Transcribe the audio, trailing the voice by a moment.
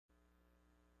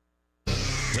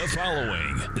The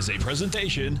following is a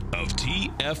presentation of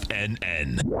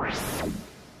TFNN.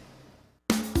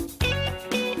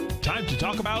 Time to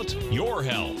talk about your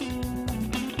health.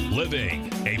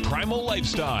 Living a primal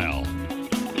lifestyle.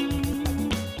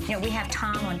 You know, we have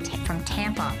Tom from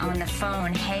Tampa on the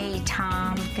phone. Hey,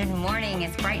 Tom. Good morning.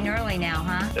 It's bright and early now,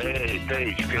 huh? Hey,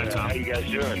 thanks. Good. How you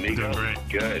guys doing, Nico? Doing great.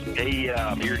 Good. Hey,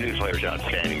 your newsletter's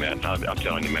outstanding, man. I'm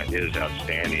telling you, man, it is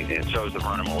outstanding. And so is the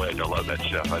Primal. I love that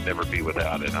stuff. I'd never be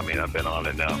without it. I mean, I've been on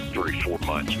it now 3-4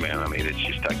 months, man. I mean, it's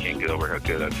just, I can't get over how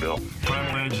good I feel.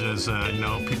 Primal Edge is,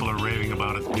 people are raving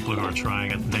about it. People who are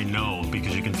trying it, they know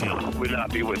because you can feel it. Would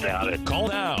not be without it. Call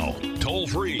now, toll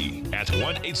free at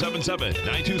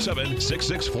 1-877-927-6648.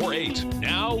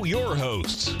 Now your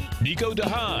hosts, Nico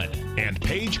Haan and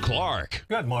Paige Clark.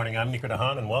 Good morning, I'm Nico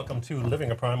Haan, and welcome to Living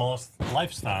a Primal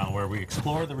Lifestyle, where we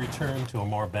explore the return to a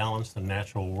more balanced and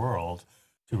natural world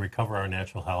to recover our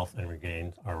natural health and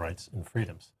regain our rights and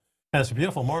freedoms. And it's a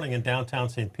beautiful morning in downtown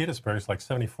St. Petersburg. It's like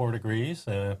 74 degrees,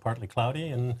 partly cloudy,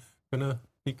 and going to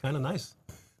be kind of nice.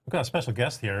 We've got a special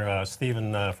guest here.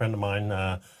 Stephen, a friend of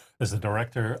mine, is the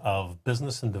Director of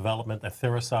Business and Development at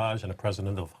Therasage and the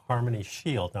President of Harmony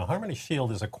Shield. Now, Harmony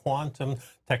Shield is a quantum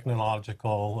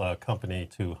technological company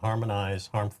to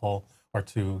harmonize harmful, or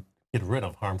to get rid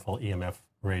of harmful EMF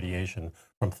radiation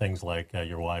from things like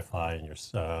your Wi-Fi and your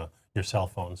cell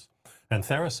phones. And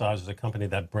Therasage is a company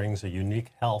that brings a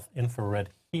unique health infrared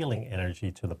healing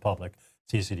energy to the public.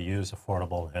 It's easy to use,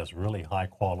 affordable, and has really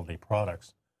high-quality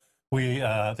products.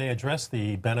 They address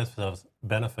the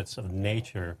benefits of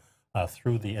nature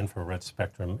through the infrared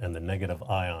spectrum and the negative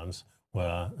ions,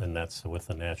 and that's with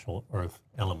the natural earth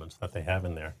elements that they have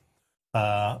in there.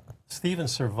 Stephen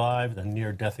survived a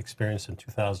near-death experience in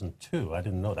 2002. I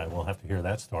didn't know that. We'll have to hear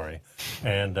that story.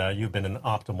 And you've been in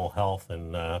optimal health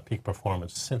and peak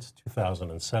performance since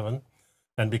 2007.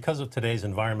 And because of today's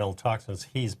environmental toxins,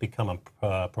 he's become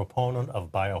a proponent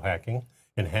of biohacking,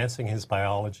 enhancing his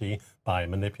biology by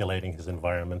manipulating his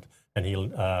environment. And he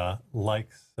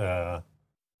likes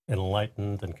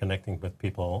enlightened and connecting with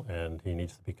people, and he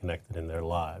needs to be connected in their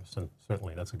lives. And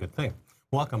certainly that's a good thing.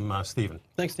 Welcome, Stephen.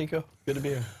 Thanks, Nico. Good to be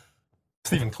here.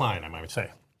 Stephen Klein, I might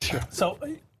say. Sure. So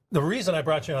the reason I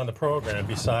brought you on the program,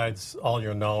 besides all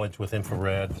your knowledge with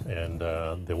infrared and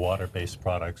the water-based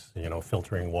products,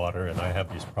 filtering water, and I have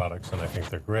these products, and I think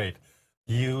they're great,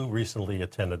 you recently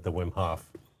attended the Wim Hof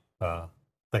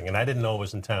thing, and I didn't know it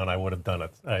was in town. I would have done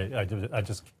it. I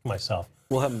just myself.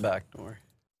 We'll have him back, don't worry.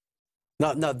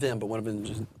 Not them, but one of them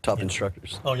just top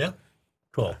instructors. Oh, yeah?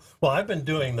 Cool. Well, I've been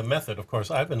doing the method, of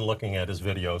course. I've been looking at his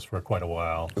videos for quite a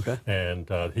while. Okay. And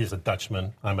he's a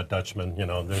Dutchman. I'm a Dutchman.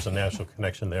 There's a national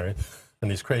connection there. And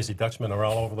these crazy Dutchmen are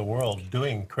all over the world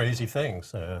doing crazy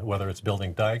things, whether it's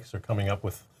building dikes or coming up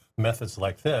with methods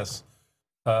like this.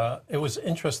 It was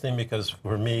interesting because,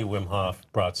 for me, Wim Hof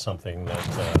brought something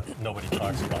that nobody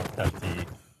talks about,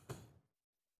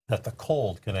 that the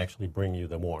cold can actually bring you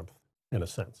the warmth, in a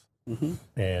sense. Mm-hmm.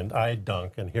 And I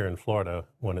dunk, and here in Florida,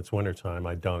 when it's wintertime,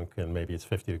 I dunk, and maybe it's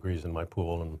 50 degrees in my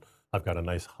pool, and I've got a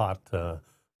nice hot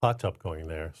tub going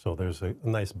there. So there's a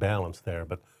nice balance there.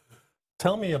 But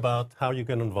tell me about how you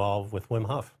get involved with Wim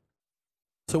Hof.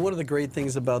 So one of the great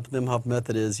things about the Wim Hof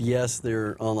method is, yes, there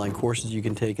are online courses you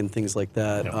can take and things like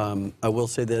that. Yeah. I will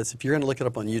say this, if you're going to look it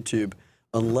up on YouTube,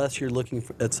 unless you're looking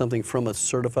at something from a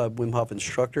certified Wim Hof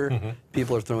instructor,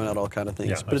 people are throwing out all kind of things.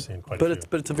 Yeah,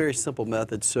 but it's a very simple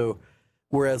method. So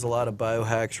whereas a lot of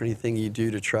biohacks or anything you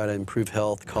do to try to improve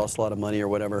health costs a lot of money or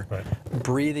whatever,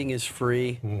 breathing is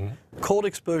free. Cold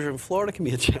exposure in Florida can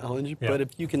be a challenge, but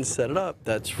if you can set it up,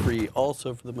 that's free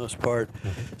also for the most part.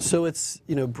 So it's,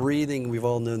 breathing, we've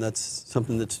all known that's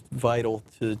something that's vital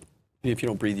to, if you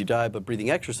don't breathe, you die, but breathing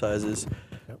exercises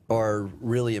are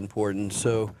really important.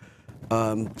 So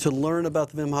to learn about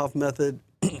the Wim Hof method,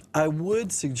 I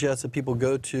would suggest that people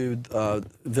go to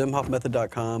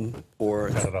WimHofMethod.com or...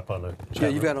 Got it up on the chat. Yeah,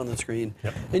 you've got it on the screen.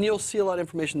 Yep. And you'll see a lot of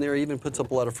information there. It even puts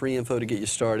up a lot of free info to get you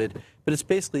started. But it's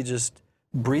basically just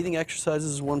breathing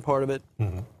exercises is one part of it.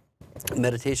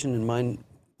 Meditation and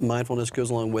mindfulness goes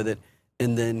along with it.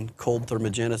 And then cold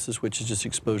thermogenesis, which is just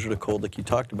exposure to cold like you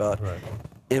talked about. Right.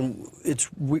 And it's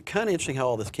kind of interesting how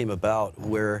all this came about,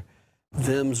 where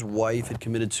Wim's wife had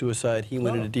committed suicide. He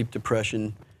went into deep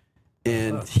depression,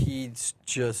 and he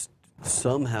just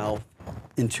somehow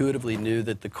intuitively knew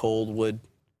that the cold would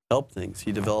help things.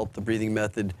 He developed the breathing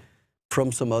method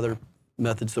from some other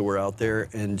methods that were out there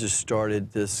and just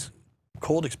started this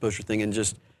cold exposure thing and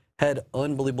just had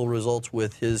unbelievable results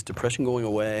with his depression going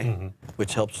away,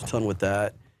 which helps a ton with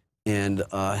that, and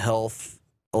health,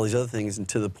 all these other things, and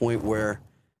to the point where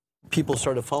people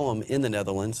started following him in the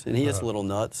Netherlands, and he is a little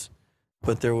nuts.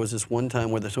 but there was this one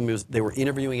time where they were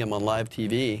interviewing him on live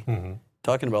TV,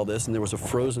 talking about this, and there was a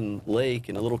frozen lake,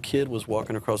 and a little kid was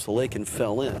walking across the lake and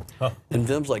fell in. And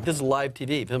Vim's like, this is live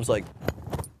TV. Vim's like,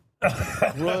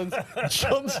 runs,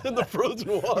 jumps in the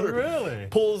frozen water, Really?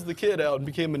 pulls the kid out, and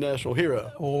became a national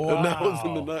hero. Wow. And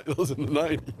that was in the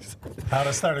 90s. How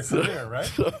to start a career,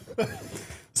 right?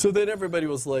 So then everybody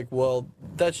was like, well,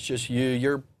 that's just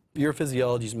you. Your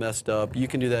physiology's messed up. You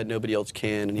can do that. Nobody else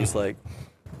can. And he's like,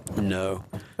 no.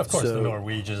 Of course, the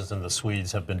Norwegians and the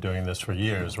Swedes have been doing this for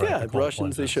years, right? Yeah,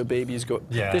 Russians, they show babies go.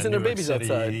 Yeah, they send their New York babies City,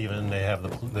 outside. Even they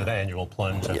have the annual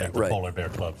plunge. I think the Polar Bear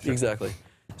Club. Sure. Exactly.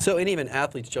 So, and even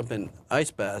athletes jump in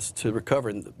ice baths to recover.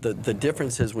 And the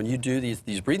difference is when you do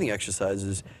these breathing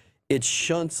exercises, it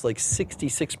shunts like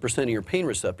 66% of your pain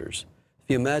receptors.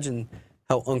 If you imagine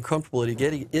how uncomfortable it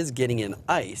is getting in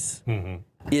ice,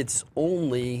 it's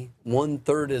only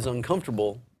 1/3 as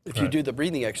uncomfortable if you do the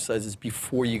breathing exercises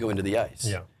before you go into the ice.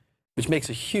 Yeah. Which makes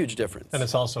a huge difference. And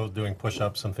it's also doing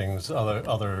push-ups and things,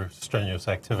 other strenuous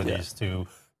activities to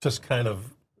just kind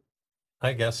of,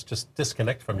 I guess, just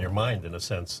disconnect from your mind in a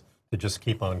sense to just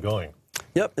keep on going.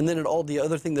 Yep, and then the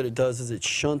other thing that it does is it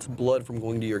shunts blood from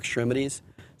going to your extremities,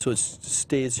 so it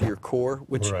stays to your core,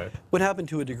 which would happen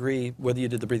to a degree whether you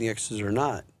did the breathing exercises or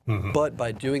not. But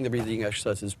by doing the breathing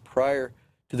exercises prior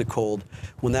to the cold,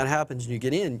 when that happens and you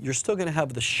get in, you're still going to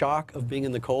have the shock of being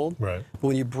in the cold. Right. But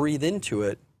when you breathe into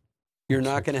it, you're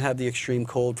not going to have the extreme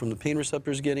cold from the pain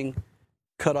receptors getting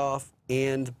cut off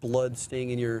and blood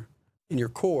staying in your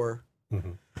core.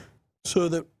 So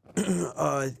that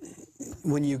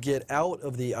when you get out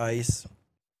of the ice,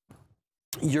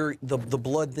 the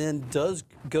blood then does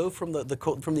go from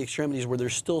the extremities where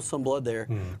there's still some blood there,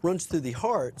 runs through the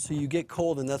heart, so you get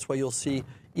cold, and that's why you'll see,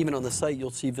 even on the site, you'll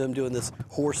see them doing this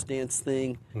horse dance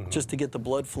thing just to get the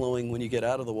blood flowing when you get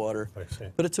out of the water. I see.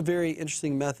 But it's a very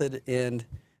interesting method, and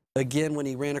again, when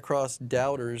he ran across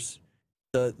doubters,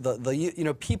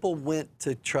 people went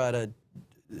to try to,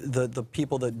 the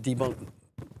people that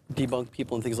debunk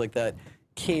people and things like that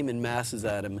came in masses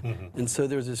at him. And so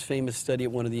there's this famous study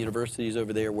at one of the universities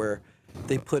over there where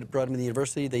they brought him in the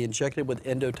university, they injected with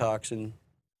endotoxin,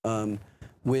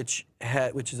 which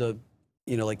is a,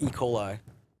 like E. coli,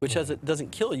 which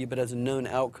doesn't kill you, but has a known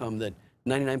outcome that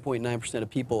 99.9% of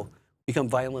people become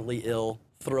violently ill,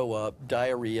 throw up,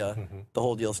 diarrhea, the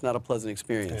whole deal. It's not a pleasant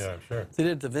experience. Yeah, sure. So they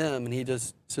did it to Vim, and he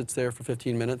just sits there for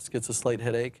 15 minutes, gets a slight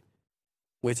headache,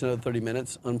 waits another 30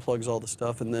 minutes, unplugs all the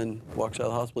stuff, and then walks out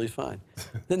of the hospital, he's fine.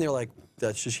 Then they're like,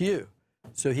 that's just you.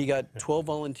 So he got 12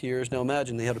 volunteers. Now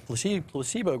imagine they had a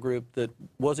placebo group that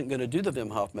wasn't going to do the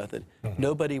Wim Hof method.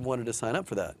 Nobody wanted to sign up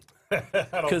for that.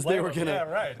 Because they were going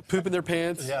to poop in their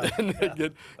pants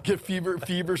and get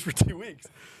fevers for 2 weeks.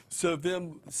 So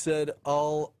Wim said,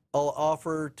 I'll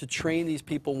offer to train these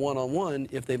people one-on-one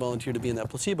if they volunteer to be in that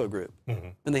placebo group.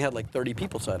 And they had like 30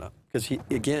 people sign up.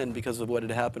 Because of what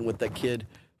had happened with that kid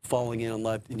falling in on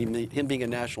live, him being a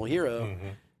national hero,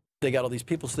 they got all these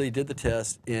people, so they did the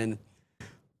test, and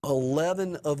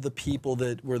 11 of the people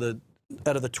that were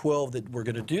out of the 12 that were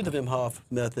going to do the Wim Hof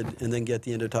method and then get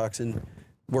the endotoxin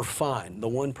were fine. The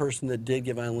one person that did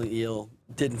get violently ill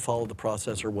didn't follow the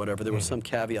process or whatever. There was some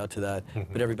caveat to that,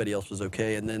 but everybody else was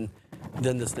okay. And then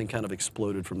this thing kind of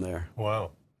exploded from there.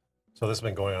 Wow. So this has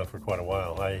been going on for quite a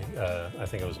while. I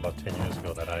think it was about 10 years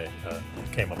ago that I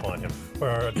came upon him.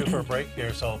 We're due for a break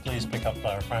here, so please pick up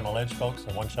our Primal Edge, folks,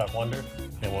 a one-shot wonder,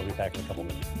 and we'll be back in a couple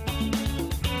minutes.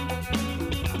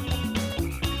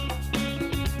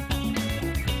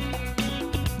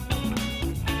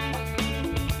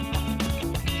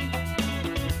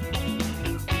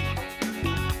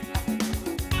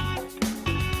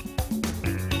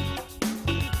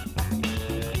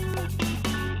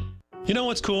 You know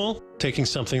what's cool? Taking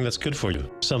something that's good for you.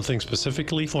 Something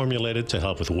specifically formulated to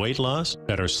help with weight loss,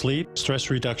 better sleep, stress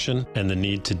reduction, and the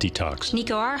need to detox.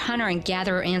 Nico, our hunter and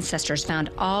gatherer ancestors found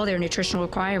all their nutritional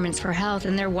requirements for health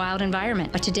in their wild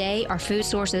environment. But today, our food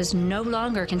sources no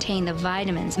longer contain the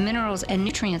vitamins, minerals, and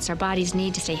nutrients our bodies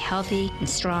need to stay healthy and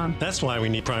strong. That's why we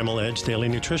need Primal Edge Daily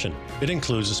Nutrition. It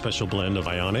includes a special blend of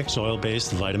ionic,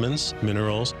 soil-based vitamins,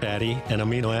 minerals, fatty, and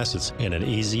amino acids in an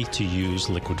easy-to-use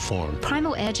liquid form.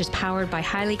 Primal Edge is powered by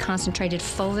highly concentrated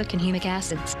fulvic and humic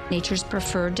acids, nature's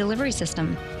preferred delivery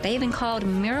system. They have been called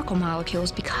miracle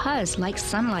molecules because, like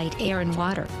sunlight, air, and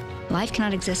water, life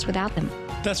cannot exist without them.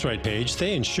 That's right, Paige.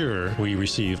 They ensure we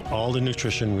receive all the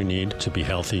nutrition we need to be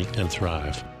healthy and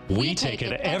thrive. We take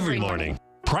it every morning.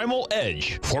 Primal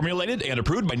Edge, formulated and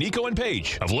approved by Nico and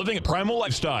Paige of Living a Primal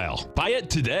Lifestyle. Buy it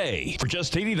today for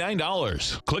just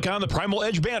 $89. Click on the Primal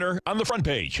Edge banner on the front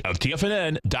page of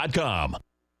TFNN.com.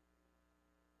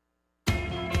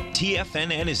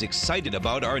 TFNN is excited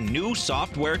about our new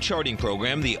software charting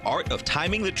program, The Art of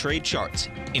Timing the Trade Charts.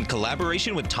 In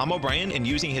collaboration with Tom O'Brien and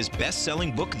using his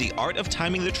best-selling book, The Art of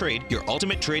Timing the Trade, Your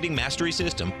Ultimate Trading Mastery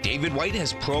System, David White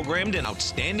has programmed an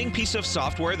outstanding piece of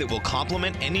software that will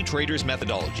complement any trader's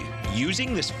methodology.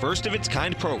 Using this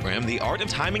first-of-its-kind program, The Art of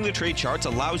Timing the Trade Charts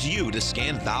allows you to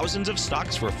scan thousands of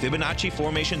stocks for Fibonacci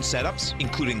formation setups,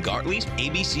 including Gartleys,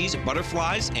 ABCs,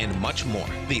 butterflies, and much more.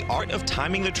 The Art of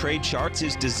Timing the Trade Charts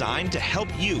is designed to help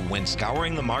you when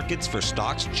scouring the markets for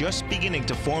stocks just beginning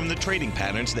to form the trading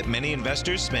patterns that many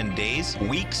investors spend days,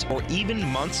 weeks, or even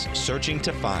months searching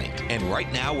to find. And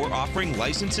right now, we're offering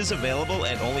licenses available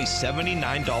at only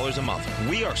 $79 a month.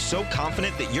 We are so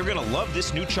confident that you're going to love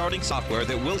this new charting software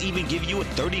that will even give you a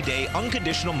 30-day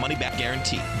unconditional money-back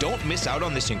guarantee. Don't miss out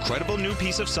on this incredible new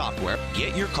piece of software.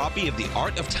 Get your copy of The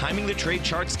Art of Timing the Trade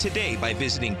Charts today by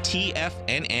visiting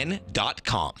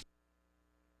TFNN.com.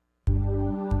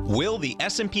 Will the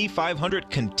S&P 500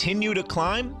 continue to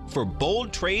climb? For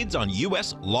bold trades on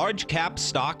U.S. large-cap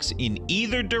stocks in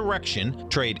either direction,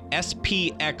 trade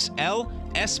SPXL,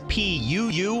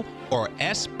 SPUU, or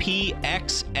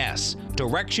SPXS.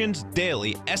 Directions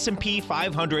Daily S&P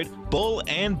 500 Bull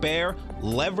and Bear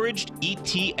Leveraged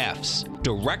ETFs.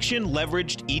 Direction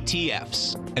Leveraged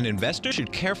ETFs. An investor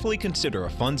should carefully consider a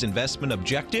fund's investment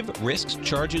objective, risks,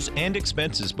 charges, and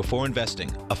expenses before investing.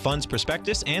 A fund's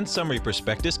prospectus and summary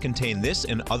prospectus contain this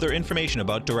and other information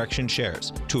about Direction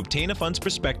shares. To obtain a fund's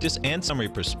prospectus and summary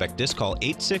prospectus, call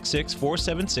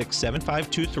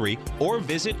 866-476-7523 or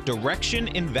visit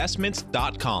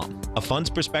directioninvestments.com. A fund's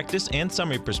prospectus and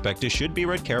summary prospectus should be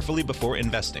read carefully before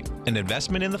investing. An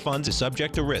investment in the funds is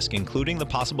subject to risk, including the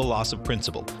possible loss of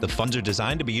principal. The funds are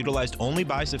designed to be utilized only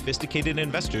by sophisticated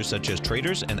investors such as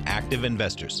traders and active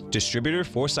investors. Distributor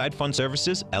Foreside Fund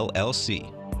Services,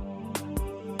 LLC.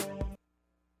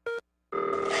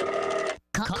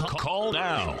 Call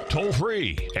now, toll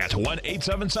free at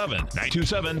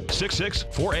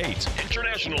 1-877-927-6648.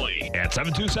 Internationally at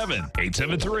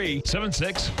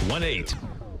 727-873-7618.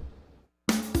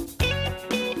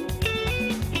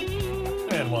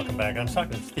 And welcome back. I'm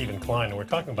talking to Stephen Klein, and we're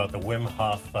talking about the Wim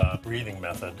Hof breathing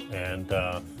method. And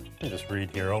let me just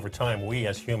read here. Over time, we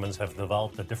as humans have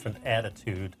developed a different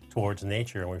attitude towards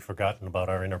nature, and we've forgotten about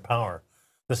our inner power.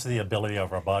 This is the ability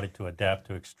of our body to adapt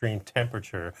to extreme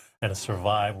temperature and to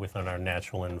survive within our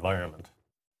natural environment.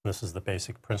 This is the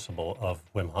basic principle of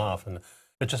Wim Hof, and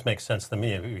it just makes sense to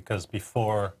me because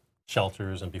before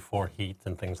shelters and before heat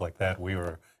and things like that, we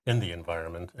were in the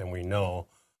environment, and we know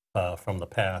from the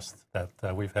past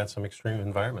that we've had some extreme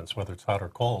environments, whether it's hot or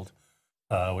cold.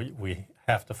 We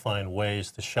have to find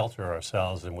ways to shelter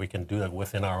ourselves, and we can do that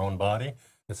within our own body.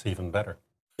 It's even better.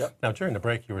 Yep. Now, during the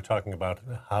break, you were talking about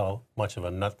how much of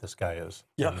a nut this guy is.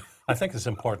 Yeah. I think it's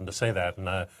important to say that, and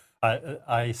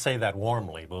I say that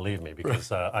warmly, believe me,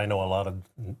 because I know a lot of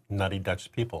nutty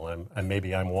Dutch people, and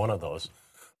maybe I'm one of those.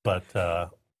 But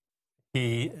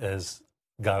he has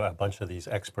got a bunch of these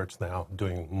experts now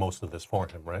doing most of this for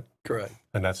him, right? Correct.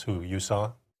 And that's who you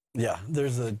saw? Yeah,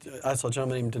 I saw a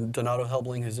gentleman named Donato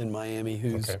Helbling who's in Miami,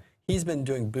 he's been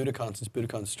doing Budokan since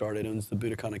Budokan started, owns the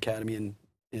Budokan Academy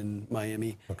in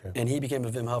Miami. And he became a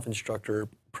Wim Hof instructor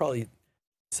probably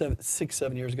 6,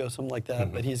 7 years ago, something like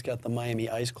that. But he's got the Miami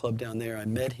Ice Club down there. I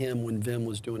met him when Wim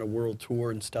was doing a world tour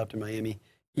and stopped in Miami.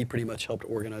 He pretty much helped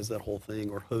organize that whole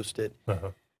thing or host it.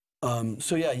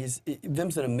 So yeah,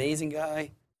 Wim's an amazing guy.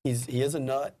 He is a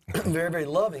nut, very, very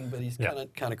loving, but he's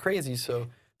kind of crazy. So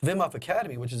the Wim Hof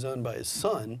Academy, which is owned by his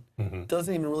son,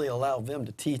 doesn't even really allow Wim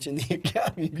to teach in the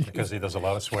academy because he does a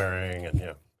lot of swearing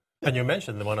and And you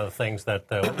mentioned one of the things that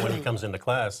when he comes into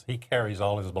class, he carries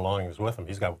all his belongings with him.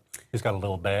 He's got a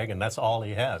little bag, and that's all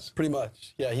he has. Pretty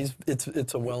much, yeah.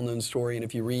 It's a well-known story, and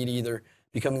if you read either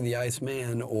Becoming the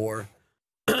Iceman or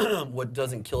What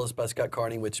Doesn't Kill Us by Scott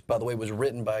Carney, which, by the way, was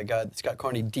written by a guy, Scott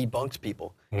Carney debunks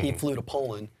people. He flew to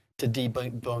Poland to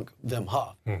debunk Wim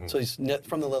Hof. So he's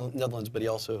from the Netherlands, but he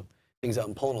also hangs out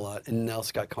in Poland a lot, and now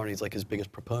Scott Carney's like his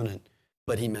biggest proponent.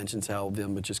 But he mentions how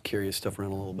Wim would just carry his stuff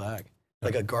around in a little bag.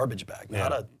 Like a garbage bag,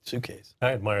 not a suitcase.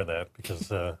 I admire that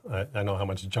because I know how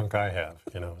much junk I have,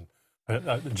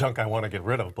 junk I want to get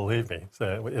rid of, believe me.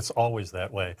 So it's always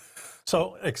that way.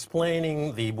 So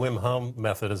explaining the Wim Hof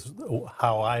method is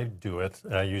how I do it.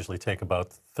 I usually take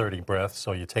about 30 breaths,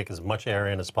 so you take as much air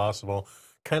in as possible,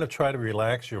 kind of try to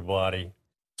relax your body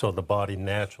so the body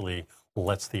naturally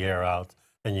lets the air out,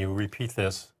 and you repeat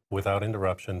this without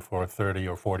interruption for 30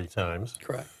 or 40 times.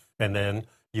 Correct. And then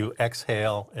you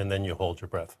exhale, and then you hold your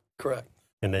breath. Correct.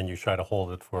 And then you try to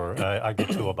hold it for, I get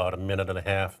to about 1.5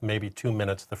 minutes, maybe 2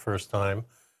 minutes the first time.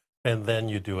 And then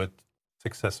you do it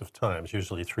successive times,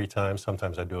 usually 3 times.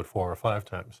 Sometimes I do it 4 or 5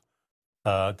 times.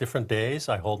 Different days,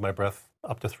 I hold my breath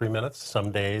up to 3 minutes.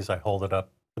 Some days I hold it up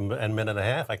a minute and a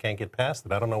half. I can't get past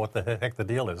it. I don't know what the heck the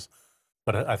deal is,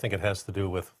 but I think it has to do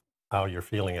with how you're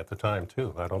feeling at the time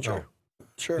too. I don't know.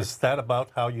 Sure. Is that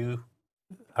about how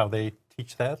they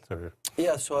teach that, or?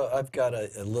 Yeah, so I've got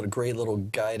a great little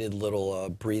guided little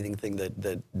breathing thing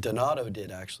that Donato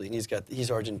did actually, and he's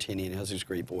Argentinian, has this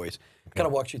great voice. Kind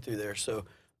of walks you through there. So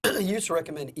I used to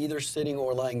recommend either sitting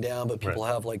or lying down, but people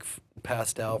have like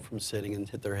passed out from sitting and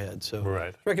hit their head. So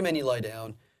I recommend you lie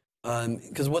down,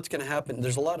 because what's going to happen?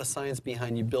 There's a lot of science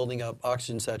behind you building up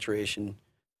oxygen saturation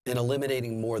and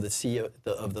eliminating more of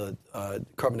the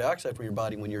carbon dioxide from your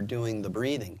body when you're doing the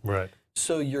breathing. Right.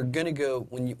 So you're going to go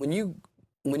when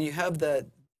you have that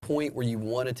point where you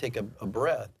want to take a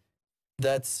breath,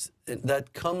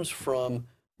 that comes from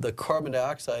the carbon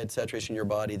dioxide saturation in your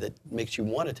body that makes you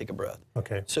want to take a breath.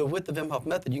 Okay. So with the Wim Hof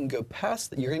method, you can go past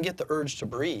that. You're going to get the urge to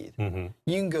breathe. You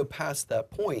can go past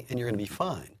that point, and you're going to be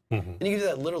fine. And you can do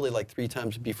that literally like 3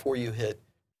 times before you hit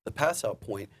the pass out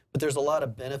point. But there's a lot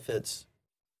of benefits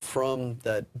from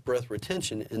that breath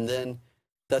retention, and then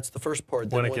that's the first part.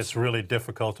 Then when it gets really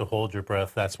difficult to hold your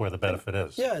breath, that's where the benefit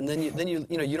is. Yeah, and then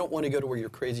you don't want to go to where you're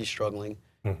crazy struggling.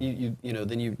 Then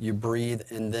you breathe,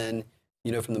 and then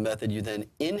from the method you then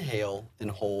inhale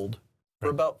and hold for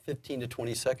about 15 to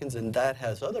 20 seconds, and that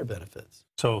has other benefits.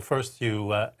 So first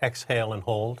you exhale and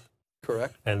hold.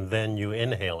 Correct. And then you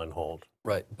inhale and hold.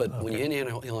 Right, but when you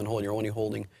inhale and hold, you're only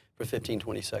holding for 15,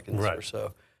 20 seconds or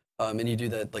so. And you do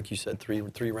that, like you said,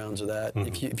 three rounds of that.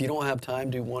 If you don't have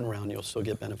time, do 1 round. You'll still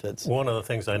get benefits. One of the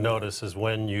things I notice is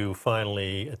when you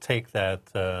finally take that,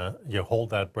 you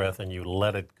hold that breath and you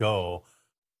let it go,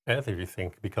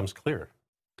 everything becomes clear.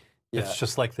 Yeah. It's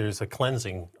just like there's a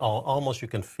cleansing. Almost you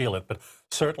can feel it, but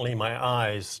certainly my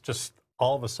eyes, just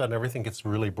all of a sudden, everything gets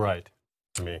really bright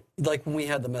to me. Like when we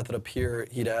had the method up here,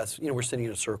 he'd ask, we're sitting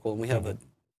in a circle, and we have a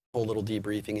whole little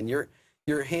debriefing, and your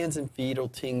hands and feet will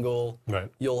tingle. Right.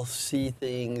 You'll see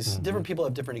things. Different people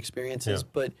have different experiences,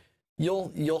 but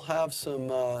you'll have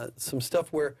some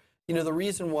stuff where the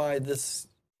reason why this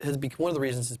has become one of the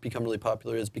reasons it's become really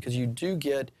popular is because you do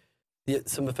get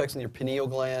some effects on your pineal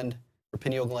gland.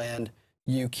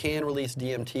 You can release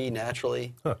DMT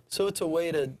naturally, so it's a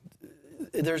way to.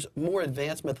 There's more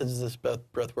advanced methods of this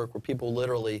breath work where people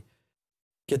literally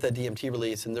get that DMT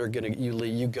release, and they're going to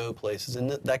you go places, and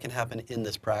that can happen in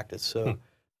this practice. So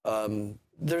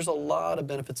there's a lot of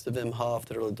benefits to Wim Hof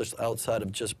that are just outside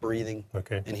of just breathing.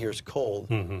 Okay. And here's cold.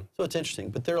 So it's interesting,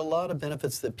 but there are a lot of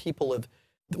benefits that people have.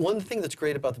 One thing that's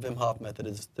great about the Wim Hof method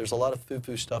is there's a lot of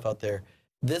foo-foo stuff out there.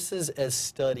 This is as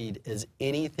studied as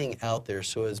anything out there.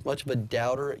 So as much of a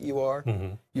doubter you are,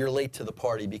 you're late to the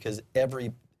party, because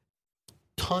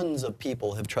tons of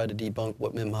people have tried to debunk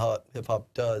what Wim Hof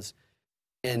does.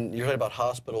 And you're talking about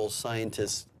hospitals,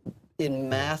 scientists, in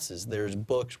masses. There's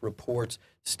books, reports,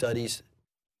 studies,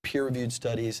 peer-reviewed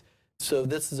studies. So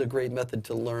this is a great method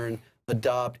to learn,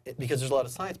 adopt, because there's a lot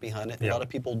of science behind it. A lot of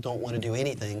people don't want to do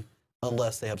anything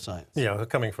unless they have science. Yeah,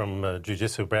 coming from a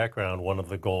jiu-jitsu background, one of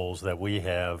the goals that we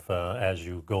have as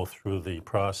you go through the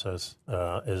process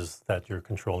is that you're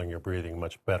controlling your breathing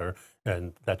much better,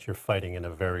 and that you're fighting in a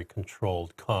very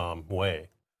controlled, calm way.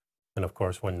 And of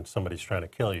course, when somebody's trying to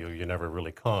kill you, you're never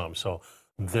really calm. So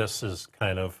this is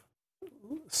kind of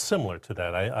similar to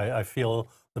that. I feel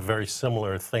the very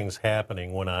similar things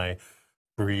happening when I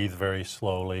breathe very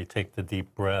slowly, take the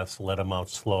deep breaths, let them out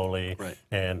slowly,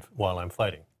 and while I'm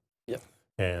fighting. Yep.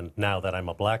 And now that I'm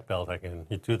a black belt, I can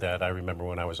do that. I remember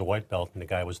when I was a white belt and the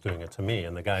guy was doing it to me,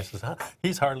 and the guy says,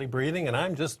 he's hardly breathing, and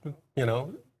I'm just,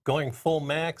 going full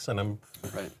max, and I'm,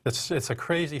 it's a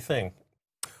crazy thing.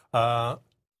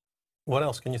 What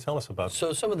else can you tell us about?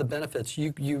 So some of the benefits,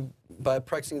 by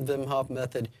practicing the Wim Hof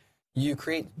method, you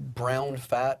create brown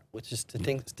fat, which is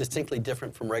distinctly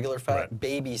different from regular fat.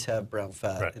 Babies have brown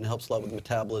fat, and it helps a lot with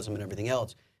metabolism and everything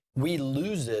else. We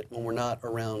lose it when we're not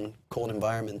around cold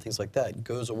environment and things like that. It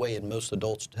goes away, and most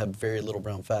adults have very little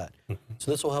brown fat.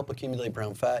 So this will help accumulate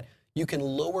brown fat. You can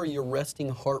lower your resting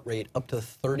heart rate up to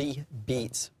 30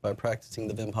 beats by practicing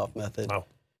the Wim Hof method. Wow.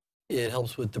 It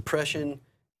helps with depression,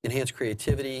 enhanced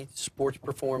creativity, sports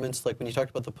performance. Like when you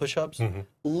talked about the push-ups,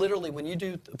 literally when you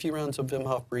do a few rounds of Wim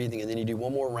Hof breathing and then you do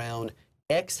one more round,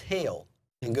 exhale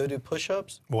and go do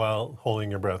push-ups. While holding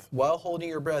your breath. While holding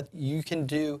your breath, you can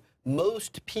do,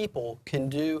 most people can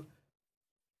do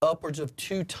upwards of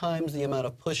 2 times the amount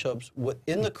of push-ups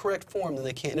in the correct form than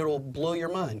they can, and it'll blow your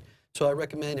mind. So I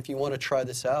recommend, if you want to try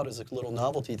this out as a little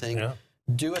novelty thing,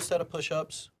 do a set of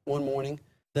push-ups one morning,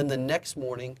 then the next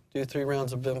morning do 3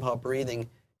 rounds of Wim Hof breathing,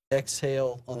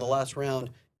 exhale on the last round,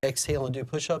 exhale and do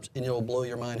push-ups, and it'll blow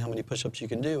your mind how many push-ups you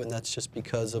can do, and that's just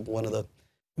because of one of the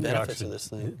benefits of this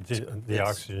thing. The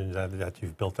oxygen that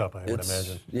you've built up, I would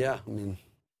imagine. Yeah, I mean,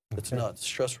 it's nuts.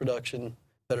 Stress reduction,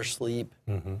 better sleep.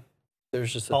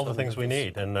 There's just all the things we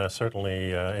need, and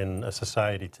certainly in a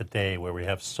society today where we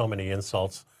have so many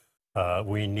insults,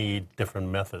 we need different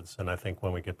methods. And I think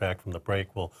when we get back from the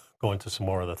break, we'll go into some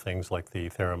more of the things like the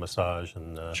TheraMassage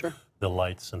and the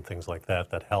lights and things like that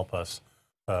that help us.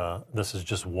 This is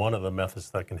just one of the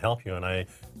methods that can help you. And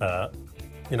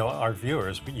you know, our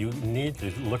viewers, you need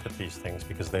to look at these things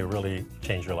because they really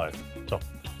change your life. So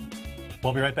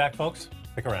we'll be right back, folks.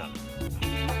 Stick around.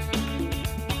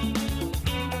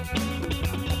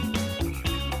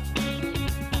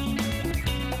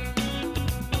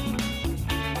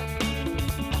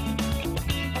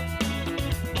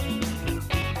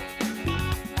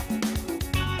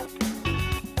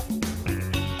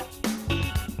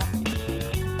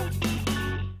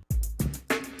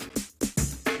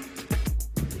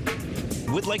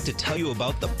 We'd like to tell you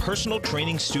about the personal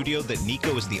training studio that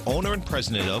Nico is the owner and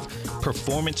president of,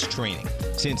 Performance Training.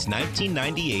 Since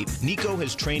 1998, Nico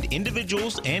has trained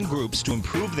individuals and groups to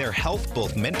improve their health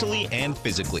both mentally and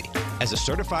physically. As a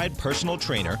certified personal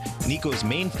trainer, Nico's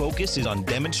main focus is on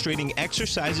demonstrating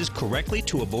exercises correctly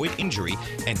to avoid injury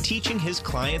and teaching his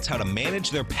clients how to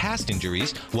manage their past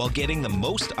injuries while getting the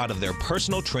most out of their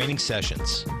personal training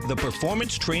sessions. The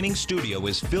Performance Training Studio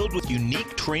is filled with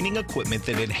unique training equipment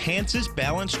that enhances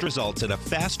balanced results at a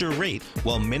faster rate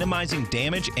while minimizing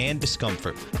damage and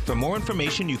discomfort. For more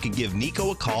information, you can give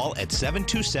Nico a call at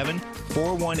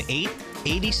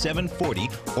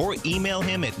 727-418-8740 or email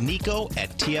him at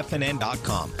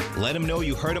nico@tfnn.com. Let him know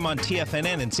you heard him on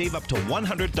TFNN and save up to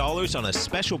 $100 on a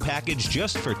special package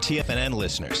just for TFNN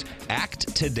listeners.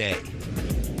 Act today.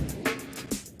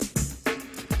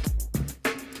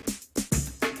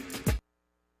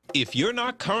 If you're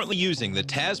not currently using the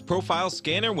TAS Profile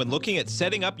Scanner when looking at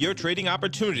setting up your trading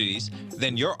opportunities,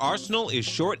 then your arsenal is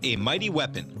short a mighty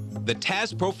weapon. The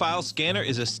TAS Profile Scanner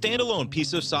is a standalone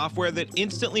piece of software that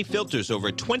instantly filters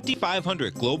over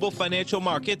 2,500 global financial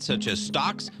markets such as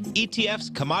stocks,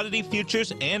 ETFs, commodity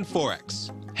futures, and Forex.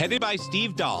 Headed by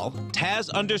Steve Dahl, TAS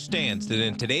understands that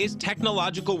in today's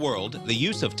technological world, the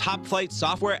use of top-flight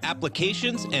software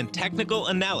applications and technical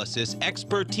analysis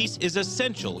expertise is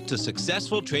essential to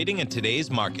successful trading in today's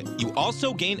market. You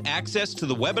also gain access to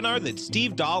the webinar that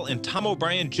Steve Dahl and Tom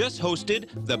O'Brien just hosted,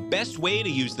 The Best Way to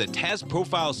Use the TAS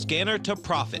Profile Scanner to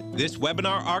Profit. This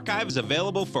webinar archive is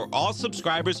available for all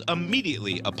subscribers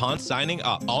immediately upon signing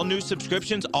up. All new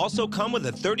subscriptions also come with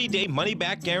a 30-day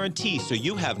money-back guarantee, so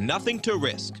you have nothing to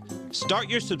risk. Start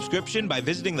your subscription by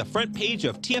visiting the front page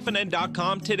of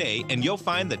TFNN.com today, and you'll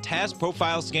find the TAS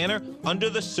Profile Scanner under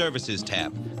the Services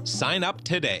tab. Sign up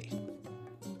today.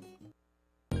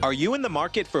 Are you in the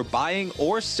market for buying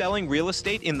or selling real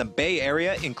estate in the Bay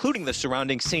Area, including the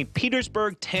surrounding St.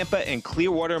 Petersburg, Tampa, and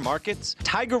Clearwater markets?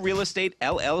 Tiger Real Estate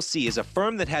LLC is a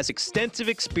firm that has extensive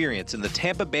experience in the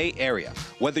Tampa Bay area.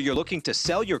 Whether you're looking to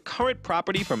sell your current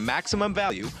property for maximum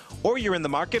value, or you're in the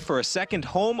market for a second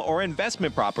home or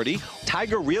investment property,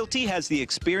 Tiger Realty has the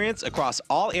experience across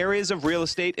all areas of real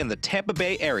estate in the Tampa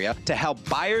Bay area to help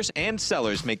buyers and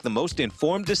sellers make the most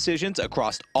informed decisions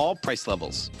across all price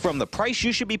levels. From the price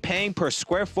you should be paying per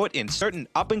square foot in certain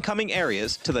up-and-coming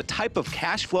areas to the type of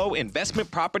cash flow investment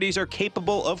properties are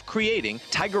capable of creating,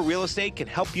 Tiger Real Estate can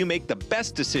help you make the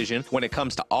best decision when it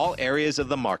comes to all areas of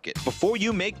the market. Before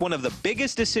you make one of the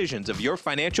biggest decisions of your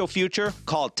financial future,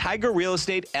 call Tiger Real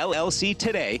Estate LLC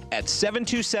today at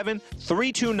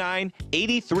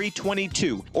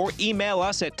 727-329-8322 or email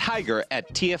us at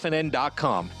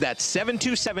tiger@tfnn.com. That's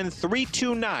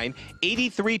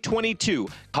 727-329-8322.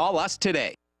 Call us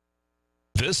today.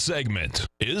 This segment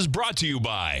is brought to you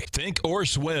by Think or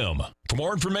Swim. For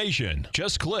more information,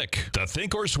 just click the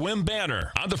Think or Swim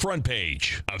banner on the front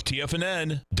page of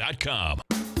TFNN.com.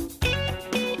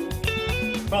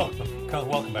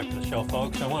 Welcome back to the show,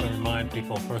 folks. I want to remind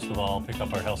people, first of all, pick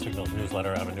up our Health Signals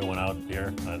newsletter. I have a new one out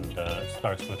here, and it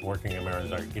starts with working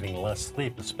Americans are getting less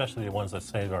sleep, especially the ones that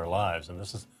save our lives. And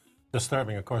this is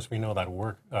disturbing. Of course, we know that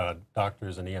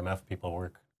doctors and EMF people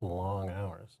work long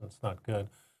hours. It's not good.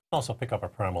 Also, pick up our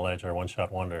Primal Edge, our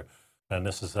one-shot wonder. And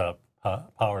this is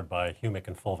powered by humic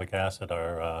and fulvic acid.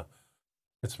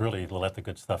 It's really to let the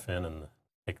good stuff in and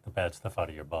take the bad stuff out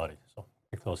of your body. So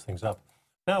pick those things up.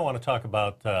 Now I want to talk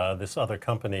about this other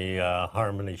company,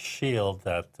 Harmony Shield,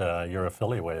 that you're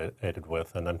affiliated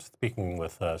with. And I'm speaking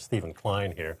with Stephen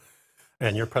Klein here.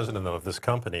 And you're president of this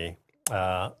company.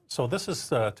 So this is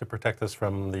to protect us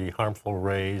from the harmful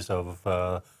rays of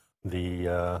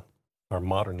the our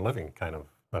modern living, kind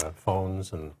of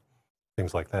phones and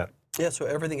things like that. Yeah, so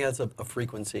everything has a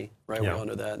frequency, right? Yeah. We all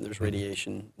know that, and there's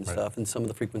radiation and stuff, and some of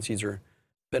the frequencies are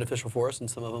beneficial for us, and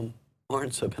some of them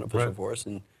aren't so beneficial for us.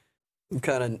 And we've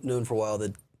kind of known for a while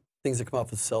that things that come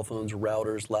off with cell phones,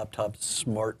 routers, laptops,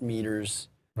 smart meters,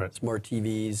 smart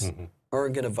TVs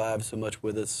aren't going to vibe so much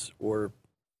with us or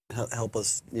help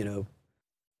us, you know,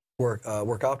 work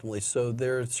optimally. So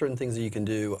there are certain things that you can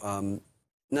do.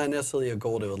 Not necessarily a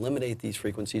goal to eliminate these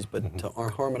frequencies, but to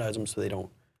harmonize them so they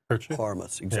don't harm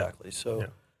us. Exactly. So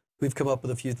we've come up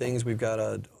with a few things. We've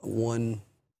got one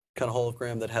kind of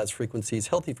hologram that has frequencies,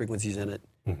 healthy frequencies in it.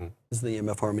 This is the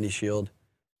EMF Harmony Shield.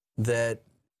 And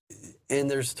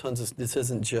there's tons of, this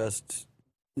isn't just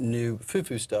new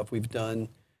foo-foo stuff.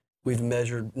 We've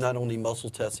measured not only muscle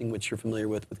testing, which you're familiar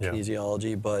with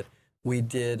kinesiology, but we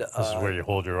did. This is where you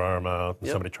hold your arm out and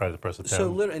somebody tries to press it down. So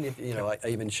literally, and if, you know, I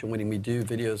even show, when we do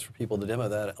videos for people to demo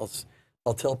that,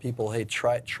 I'll tell people, hey,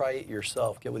 try it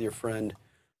yourself. Get with your friend,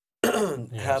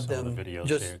 have them the videos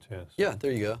just here too.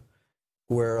 There you go.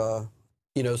 Where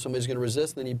you know, somebody's going to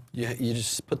resist, and then you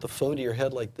just put the phone to your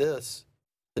head like this.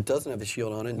 It doesn't have a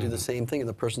shield on it, and do the same thing, and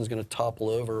the person's going to topple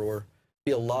over or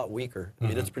be a lot weaker. I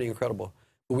mean, it's pretty incredible.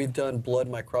 But we've done blood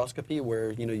microscopy,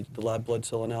 where, you know, the lab blood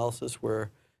cell analysis, where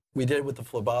we did it with the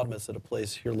phlebotomist at a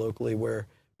place here locally, where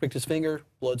pricked his finger,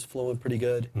 blood's flowing pretty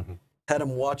good. Had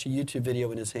him watch a YouTube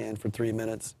video in his hand for 3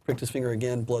 minutes. Pricked his finger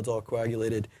again, blood's all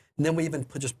coagulated. And then we even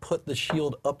just put the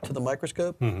shield up to the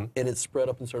microscope, and it spread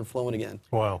up and started flowing again.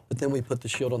 Wow. But then we put the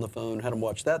shield on the phone, had him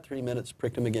watch that 3 minutes,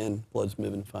 pricked him again, blood's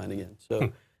moving fine again.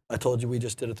 So I told you we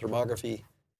just did a thermography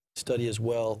study as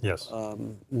well. Yes.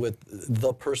 With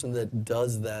the person that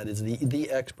does that is the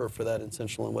expert for that in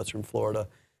Central and Western Florida,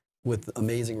 with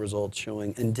amazing results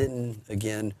showing, and didn't,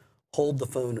 again, hold the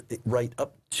phone right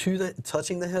up to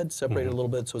touching the head, separate it a little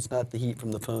bit, so it's not the heat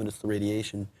from the phone, it's the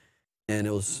radiation. And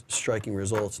it was striking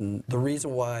results. And the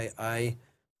reason why I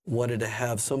wanted to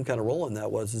have some kind of role in that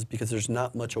is because there's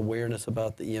not much awareness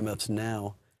about the EMFs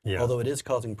now, although it is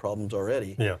causing problems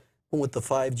already. With the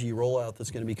 5G rollout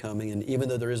that's going to be coming, and even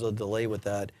though there is a delay with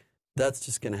that, that's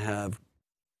just going to have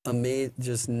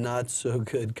just not so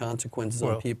good consequences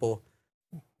on people.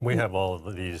 We have all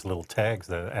of these little tags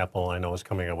that Apple, I know, is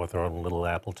coming up with their own little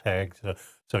Apple tags,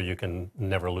 so you can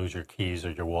never lose your keys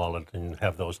or your wallet and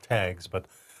have those tags. But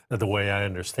the way I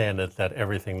understand it, that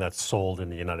everything that's sold in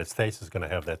the United States is going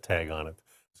to have that tag on it.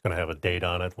 It's going to have a date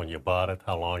on it, when you bought it,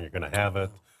 how long you're going to have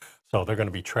it. So they're going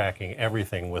to be tracking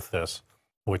everything with this,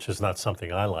 which is not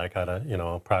something I like. You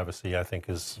know, privacy, I think,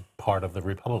 is part of the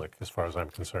republic, as far as I'm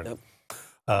concerned.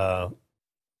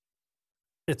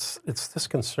 It's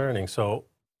disconcerting. So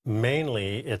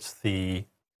mainly it's the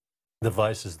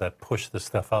devices that push the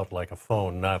stuff out like a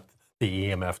phone, not the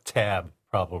EMF tab.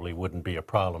 Probably wouldn't be a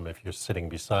problem if you're sitting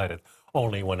beside it,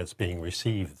 only when it's being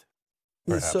received.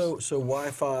 Perhaps. So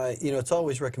Wi-Fi, you know, it's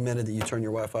always recommended that you turn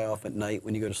your Wi-Fi off at night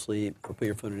when you go to sleep, or put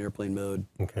your phone in airplane mode.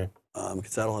 Okay.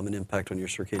 Because that'll have an impact on your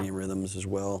circadian rhythms as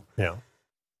well. Yeah.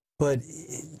 But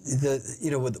you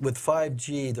know, with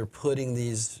 5G, they're putting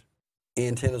these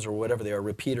antennas or whatever they are,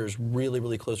 repeaters, really,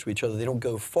 really close to each other. They don't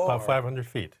go far. About 500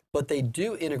 feet. But they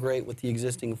do integrate with the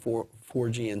existing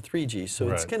 4G and 3G. So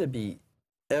it's going to be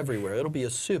everywhere. It'll be a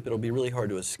soup. It'll be really hard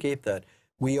to escape that.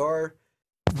 We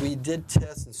did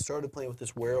test and started playing with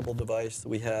this wearable device that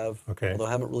we have. Okay. Although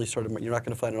I haven't really started. You're not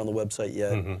going to find it on the website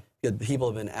yet. People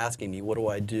have been asking me, what do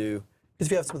I do? Because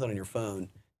if you have something on your phone,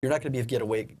 you're not going to be able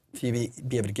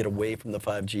to get away from the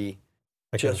 5G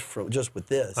just with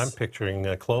this. I'm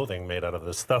picturing clothing made out of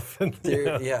this stuff.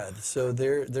 So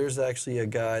there's actually a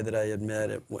guy that I had met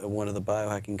at one of the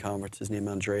biohacking conferences named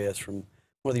Andreas from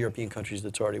one of the European countries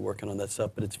that's already working on that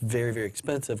stuff, but it's very, very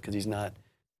expensive because he's not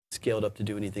scaled up to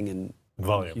do anything in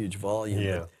huge volume.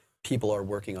 Yeah. People are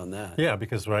working on that. Yeah,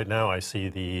 because right now I see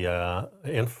the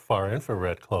far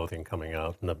infrared clothing coming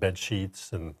out, and the bed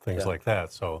sheets and things like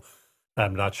that. So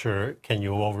I'm not sure, can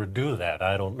you overdo that?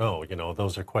 I don't know. You know,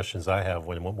 those are questions I have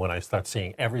when I start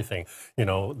seeing everything. You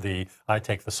know, I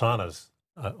take the saunas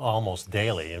almost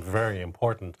daily, and very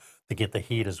important to get the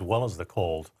heat as well as the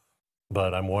cold.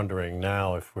 But I'm wondering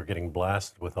now if we're getting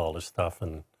blasted with all this stuff.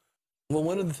 And well,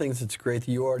 one of the things that's great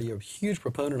that you already are a huge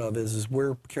proponent of is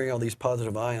we're carrying all these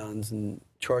positive ions and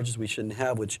charges we shouldn't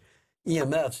have, which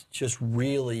EMFs just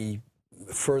really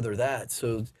further that.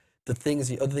 So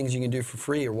the other things you can do for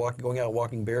free are going out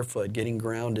walking barefoot, getting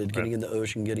grounded, getting in the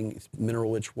ocean, getting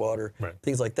mineral-rich water,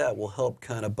 things like that will help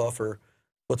kind of buffer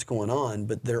what's going on.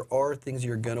 But there are things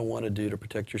you're going to want to do to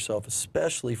protect yourself,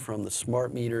 especially from the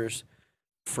smart meters,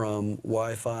 from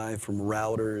Wi-Fi, from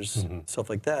routers, stuff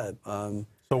like that. So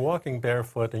So walking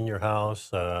barefoot in your house,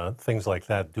 things like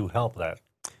that do help that.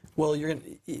 Well, unless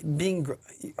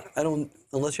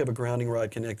you have a grounding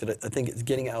rod connected, I think it's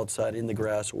getting outside in the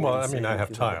grass. Or well, I mean, I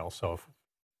have tile, so.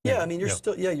 Yeah, I mean, you're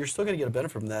still going to get a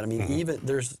benefit from that. I mean, even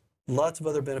there's lots of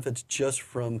other benefits just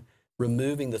from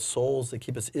removing the soles that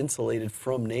keep us insulated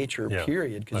from nature,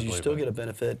 period, because you still get a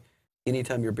benefit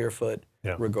anytime you're barefoot,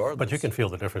 regardless. But you can feel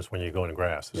the difference when you go in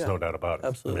grass. There's no doubt about it.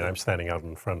 Absolutely. I mean, I'm standing out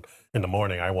in front in the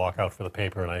morning. I walk out for the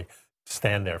paper, and I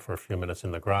stand there for a few minutes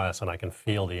in the grass, and I can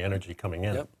feel the energy coming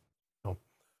in. Yep.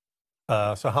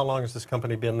 So how long has this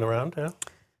company been around? Yeah?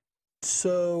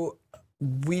 So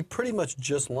we pretty much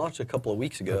just launched a couple of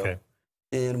weeks ago. Okay.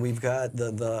 And we've got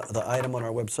the item on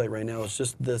our website right now. It's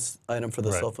just this item for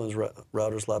the cell phones,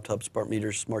 routers, laptops, smart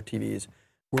meters, smart TVs.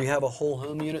 We have a whole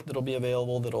home unit that'll be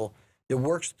available. It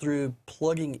works through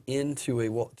plugging into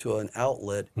an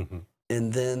outlet,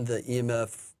 and then the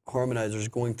EMF harmonizer is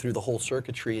going through the whole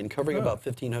circuitry and covering about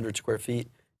 1,500 square feet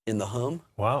in the home.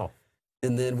 Wow.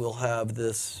 And then we'll have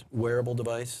this wearable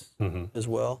device as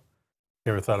well.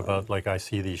 You ever thought about, like, I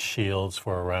see these shields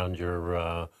for around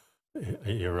your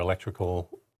electrical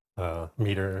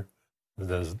meter?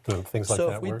 Does things like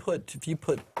that work? So if you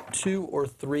put 2 or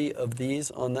 3 of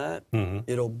these on that,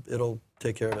 it'll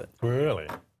take care of it. Really?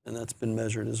 And that's been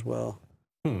measured as well.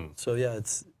 So yeah,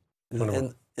 it's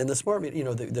and the smart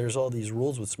meter. There's all these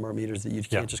rules with smart meters that you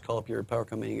can't just call up your power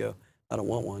company and go, I don't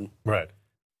want one. Right.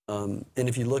 And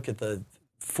if you look at the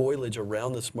foliage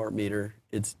around the smart meter,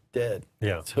 it's dead.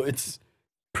 Yeah. So it's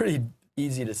pretty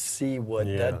easy to see what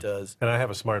that does. And I have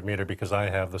a smart meter because I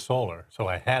have the solar, so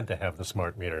I had to have the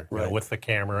smart meter with the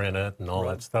camera in it and all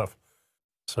that stuff.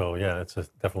 So yeah, it's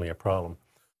definitely a problem.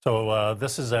 So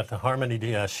this is at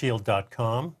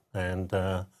harmonyshield.com, and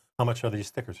how much are these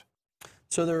stickers?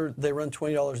 So they run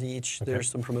 $20 each. Okay. There's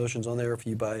some promotions on there if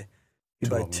you buy. If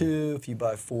you buy 2, if you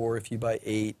buy 4, if you buy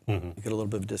 8, you get a little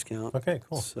bit of a discount. Okay,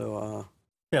 cool. So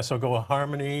yeah, so go to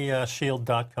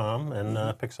harmonyshield.com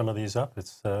and pick some of these up.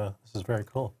 This is very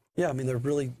cool. Yeah, I mean, they're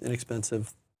really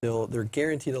inexpensive. They're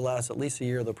guaranteed to last at least a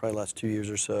year. They'll probably last 2 years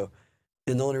or so.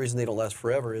 And the only reason they don't last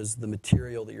forever is the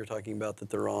material that you're talking about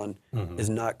that they're on is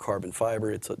not carbon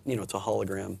fiber. It's it's a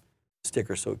hologram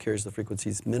sticker, so it carries the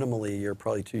frequencies minimally a year,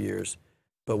 probably 2 years.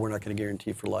 But we're not going to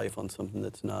guarantee for life on something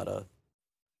that's not a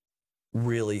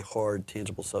really hard,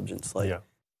 tangible substance.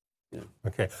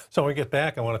 Okay, so when we get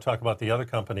back, I want to talk about the other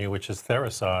company, which is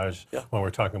Therasage. Yeah. When we're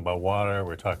talking about water,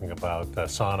 we're talking about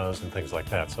saunas and things like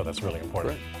that, so that's really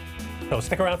important. Right. So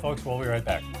stick around, folks. We'll be right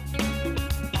back.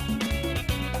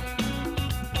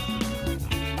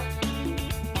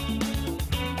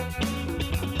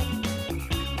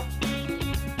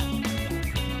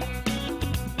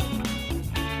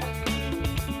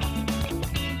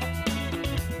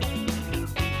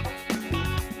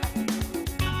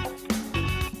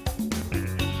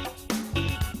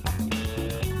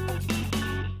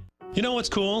 You know what's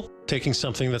cool? Taking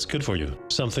something that's good for you.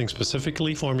 Something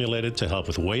specifically formulated to help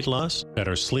with weight loss,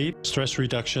 better sleep, stress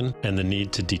reduction, and the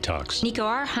need to detox. Nico,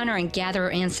 our hunter and gatherer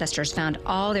ancestors found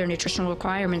all their nutritional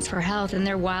requirements for health in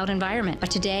their wild environment.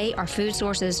 But today, our food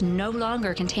sources no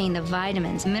longer contain the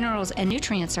vitamins, minerals, and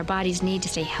nutrients our bodies need to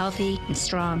stay healthy and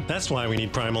strong. That's why we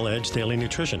need Primal Edge Daily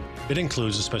Nutrition. It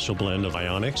includes a special blend of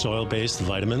ionic, soil-based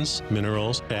vitamins,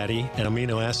 minerals, fatty, and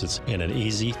amino acids in an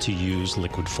easy-to-use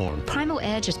liquid form. Primal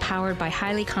Edge is powered by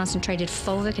highly concentrated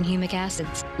fulvic and humic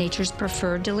acids, nature's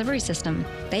preferred delivery system.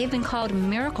 They have been called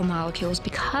miracle molecules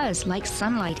because, like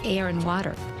sunlight, air, and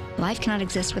water, life cannot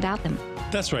exist without them.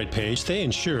 That's right, Paige. They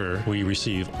ensure we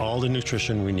receive all the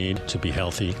nutrition we need to be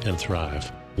healthy and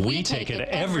thrive. We take it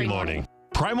every morning.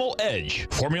 Primal Edge,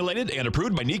 formulated and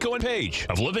approved by Nico and Paige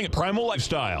of Living a Primal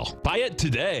Lifestyle. Buy it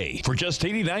today for just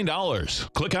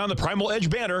 $89. Click on the Primal Edge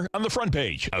banner on the front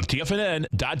page of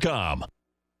TFNN.com.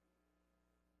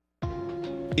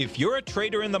 If you're a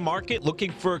trader in the market looking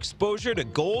for exposure to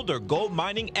gold or gold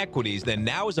mining equities, then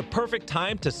now is a perfect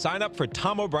time to sign up for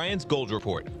Tom O'Brien's Gold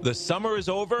Report. The summer is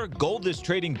over, gold is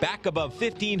trading back above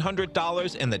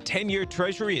 $1,500, and the 10-year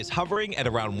Treasury is hovering at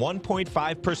around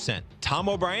 1.5%. Tom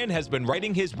O'Brien has been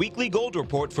writing his weekly gold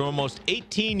report for almost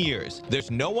 18 years. There's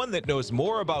no one that knows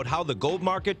more about how the gold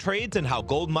market trades and how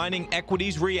gold mining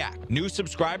equities react. New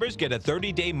subscribers get a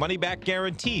 30-day money-back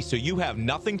guarantee, so you have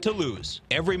nothing to lose.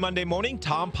 Every Monday morning,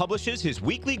 Tom publishes his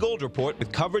weekly gold report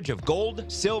with coverage of gold,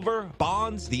 silver,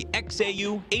 bonds, the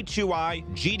XAU, HUI,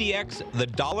 GDX, the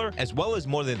dollar, as well as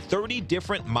more than 30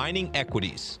 different mining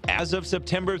equities. As of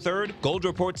September 3rd, Gold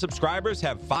Report subscribers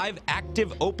have 5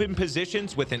 active open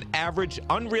positions with an average average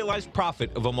unrealized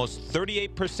profit of almost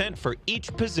 38% for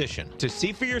each position. To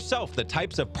see for yourself the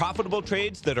types of profitable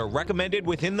trades that are recommended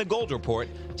within the Gold Report,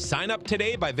 sign up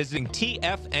today by visiting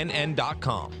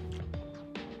TFNN.com.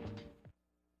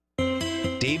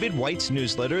 David White's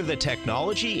newsletter, The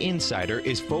Technology Insider,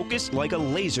 is focused like a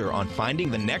laser on finding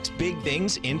the next big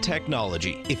things in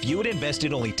technology. If you had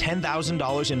invested only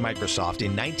 $10,000 in Microsoft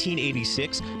in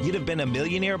 1986, you'd have been a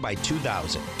millionaire by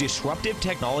 2000. Disruptive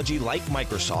technology like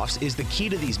Microsoft's is the key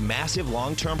to these massive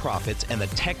long-term profits, and the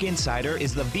Tech Insider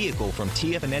is the vehicle from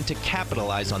TFNN to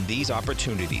capitalize on these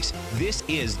opportunities. This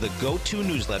is the go-to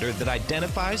newsletter that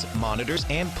identifies, monitors,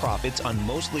 and profits on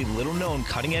mostly little-known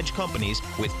cutting-edge companies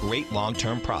with great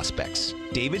long-term prospects.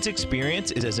 David's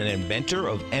experience is as an inventor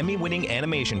of Emmy-winning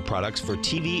animation products for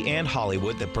TV and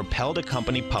Hollywood that propelled a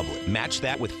company public. Match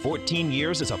that with 14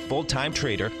 years as a full-time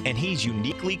trader, and he's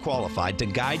uniquely qualified to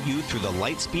guide you through the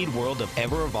light-speed world of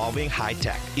ever-evolving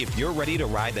high-tech. If you're ready to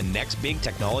ride the next big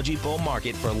technology bull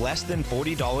market for less than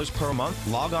 $40 per month,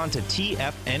 log on to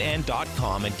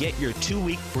TFNN.com and get your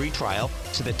 2-week free trial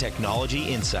to the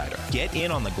Technology Insider. Get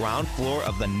in on the ground floor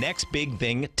of the next big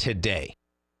thing today.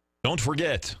 Don't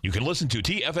forget, you can listen to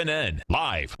TFNN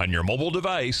live on your mobile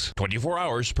device 24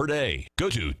 hours per day. Go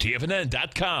to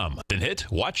TFNN.com, then hit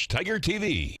Watch Tiger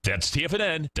TV. That's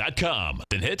TFNN.com,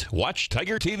 then hit Watch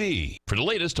Tiger TV for the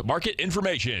latest market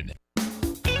information.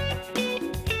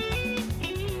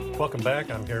 Welcome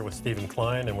back. I'm here with Stephen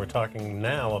Klein, and we're talking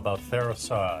now about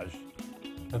TheraSage.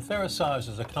 And TheraSage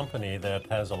is a company that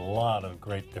has a lot of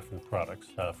great different products,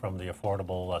 from the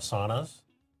affordable saunas,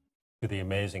 to the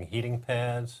amazing heating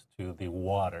pads, to the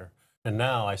water. And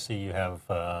now I see you have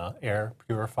air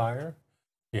purifier.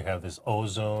 You have this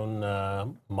ozone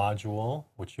module,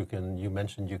 which you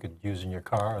mentioned you could use in your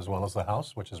car as well as the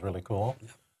house, which is really cool.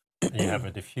 You have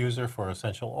a diffuser for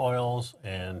essential oils,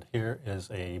 and here is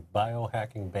a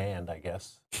biohacking band, I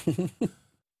guess.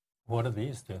 What do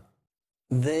these do?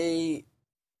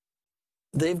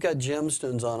 They've got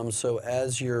gemstones on them, so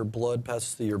as your blood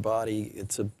passes through your body,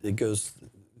 it goes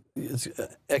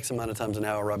X amount of times an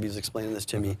hour. Robbie's explaining this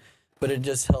to me, but it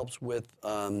just helps with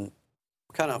kind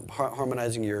of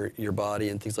harmonizing your body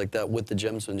and things like that with the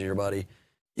gemstones in your body.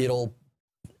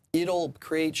 It'll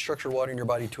create structured water in your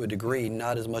body to a degree,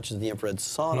 not as much as the infrared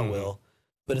sauna will,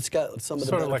 but it's got some of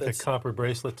the benefits. Sort of like a copper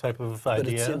bracelet type of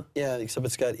idea? Yeah, except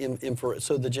it's got infrared.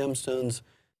 So the gemstones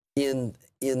in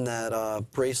that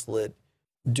bracelet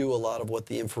do a lot of what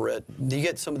the infrared. You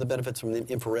get some of the benefits from the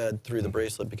infrared through the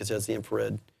bracelet because it has the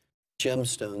infrared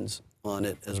gemstones on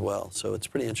it as well. So it's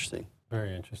pretty interesting.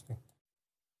 Very interesting.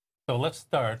 So let's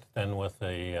start then with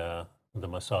the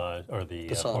massage or the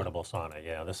portable sauna.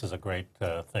 Yeah, this is a great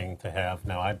thing to have.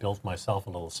 Now, I built myself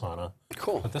a little sauna.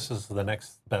 Cool. But this is the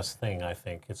next best thing, I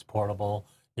think. It's portable.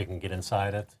 You can get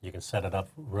inside it. You can set it up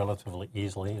relatively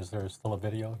easily. Is there still a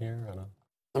video here? I don't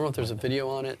know if there's a video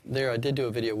on it. I did do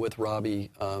a video with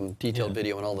Robbie, detailed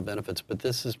video on all the benefits, but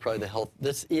this is probably the health.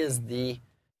 This is the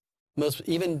most,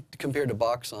 even compared to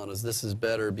box saunas, this is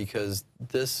better because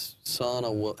this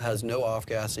sauna has no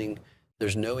off-gassing.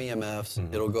 There's no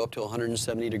EMFs. It'll go up to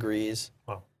 170 degrees.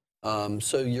 Wow.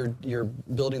 So you're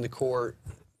building the core,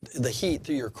 the heat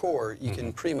through your core. You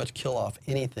can pretty much kill off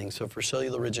anything. So for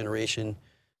cellular regeneration,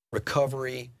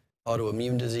 recovery,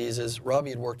 autoimmune diseases. Robbie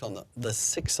had worked on the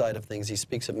sick side of things. He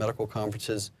speaks at medical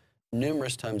conferences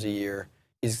numerous times a year.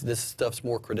 This stuff's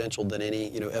more credentialed than any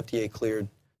FDA-cleared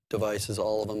devices,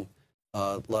 all of them.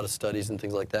 A lot of studies and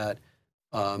things like that.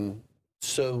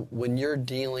 So when you're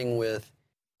dealing with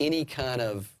any kind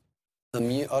of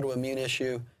autoimmune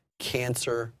issue,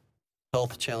 cancer,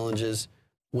 health challenges,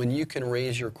 when you can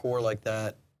raise your core like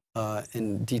that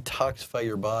and detoxify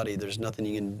your body, there's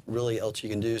nothing else you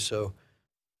can do. So,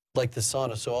 like the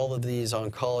sauna, so all of these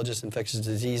oncologists, infectious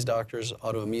disease doctors,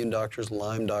 autoimmune doctors,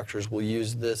 Lyme doctors will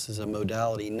use this as a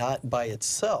modality, not by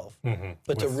itself,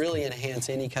 but to really enhance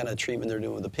any kind of treatment they're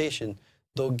doing with the patient.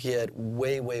 They'll get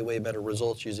way, way, way better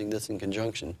results using this in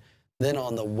conjunction. Then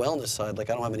on the wellness side, like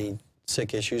I don't have any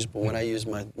sick issues, but when I use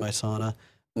my sauna,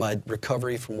 my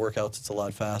recovery from workouts, it's a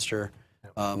lot faster.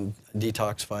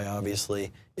 Detoxify,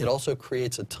 obviously. It also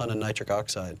creates a ton of nitric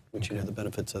oxide, which you know the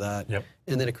benefits of that.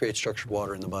 And then it creates structured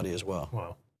water in the body as well.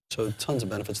 Wow. So tons of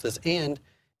benefits to this. And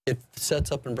it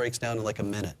sets up and breaks down in like a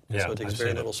minute. Yeah, so it takes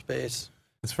very little space.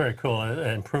 It's very cool.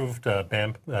 Improved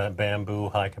bamboo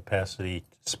high-capacity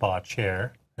spa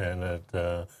chair. And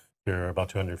if you're about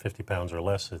 250 pounds or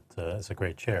less, it's a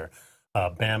great chair.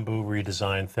 Bamboo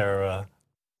redesigned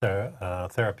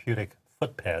therapeutic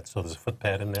foot pad. So there's a foot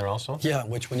pad in there also? Yeah,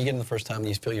 which when you get in the first time,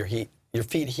 you feel your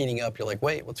feet heating up. You're like,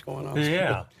 wait, what's going on?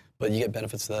 Yeah. But you get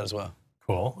benefits to that as well.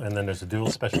 Cool. And then there's a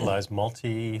dual specialized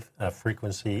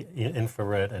multi-frequency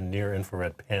infrared and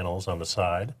near-infrared panels on the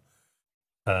side.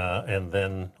 And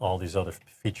then all these other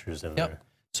features in there.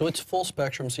 So it's full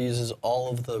spectrum, so it uses all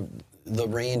of the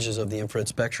ranges of the infrared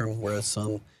spectrum, whereas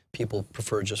some people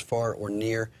prefer just far or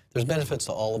near. There's benefits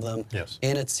to all of them. Yes.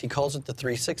 And he calls it the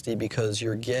 360 because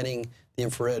you're getting the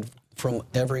infrared from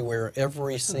everywhere,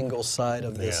 every single side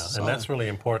of this sauna. And that's really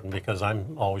important because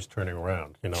I'm always turning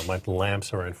around. You know, my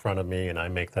lamps are in front of me and I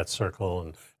make that circle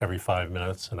and every 5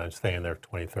 minutes and I'm staying there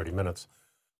 20, 30 minutes.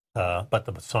 But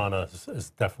the sauna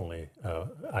is definitely,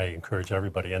 I encourage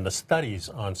everybody. And the studies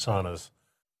on saunas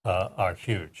are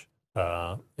huge.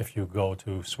 If you go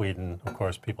to Sweden, of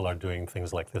course, people are doing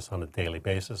things like this on a daily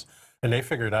basis. And they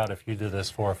figured out if you do this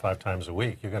 4 or 5 times a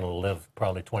week, you're going to live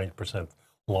probably 20%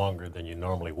 longer than you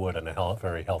normally would in a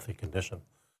very healthy condition.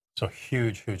 So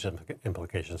huge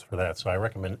implications for that. So I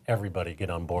recommend everybody get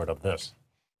on board of this.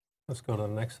 Let's go to the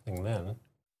next thing then.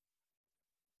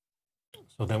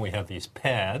 So then we have these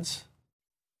pads.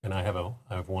 And I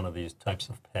have one of these types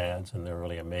of pads, and they're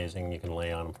really amazing. You can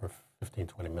lay on them for 15,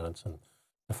 20 minutes, and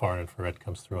the far infrared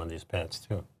comes through on these pads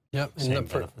too. Yep, same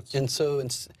benefits. And so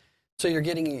you're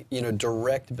getting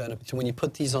direct benefits. When you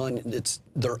put these on,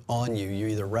 they're on you. You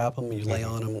either wrap them, you lay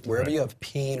on them, wherever you have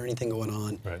pain or anything going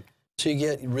on. Right. So you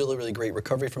get really great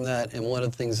recovery from that. And one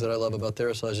of the things that I love about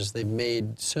Therasage is they've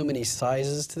made so many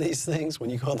sizes to these things.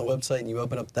 When you go on the website and you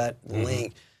open up that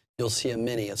link, you'll see a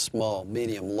mini, a small,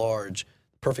 medium, large.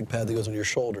 Perfect pad that goes on your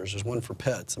shoulders. There's one for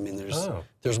pets. I mean,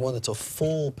 there's one that's a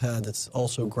full pad that's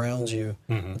also grounds you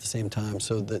at the same time.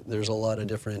 So that there's a lot of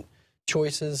different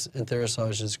choices, and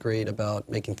Therasage is great about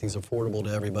making things affordable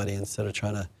to everybody instead of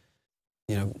trying to,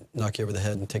 knock you over the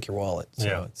head and take your wallet.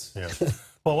 So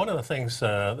Well, one of the things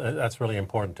that's really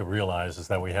important to realize is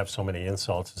that we have so many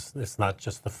insults. It's not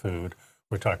just the food.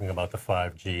 We're talking about the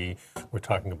 5G. We're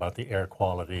talking about the air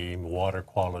quality, water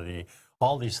quality.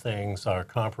 All these things are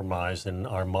compromised in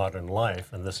our modern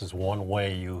life, and this is one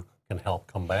way you can help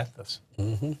combat this.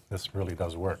 This really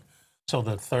does work. So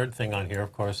the third thing on here,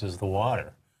 of course, is the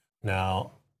water.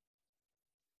 Now,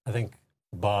 I think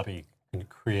Bobby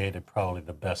created probably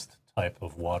the best type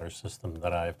of water system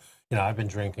that I've been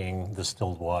drinking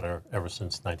distilled water ever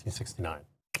since 1969.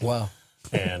 Wow.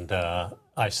 And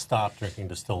I stopped drinking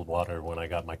distilled water when I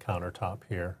got my countertop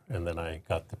here, and then I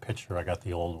got the pitcher. I got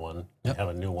the old one. I have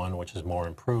a new one, which is more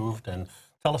improved. And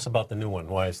tell us about the new one,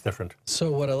 why it's different.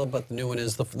 So what I love about the new one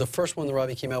is the first one that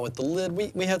Robbie came out with, the lid,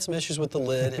 we had some issues with the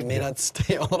lid. It may not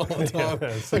stay on all the time.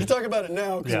 We can talk about it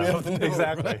now because we have the new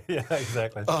exactly. one. Right? Yeah,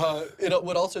 exactly. It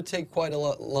would also take quite a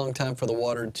long time for the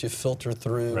water to filter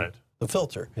through the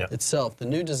filter itself. The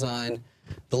new design,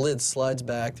 the lid slides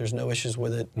back. There's no issues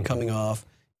with it coming off.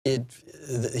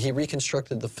 He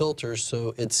reconstructed the filter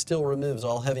so it still removes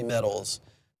all heavy metals,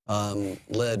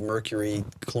 lead, mercury,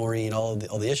 chlorine, all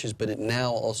the issues, but it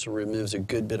now also removes a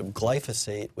good bit of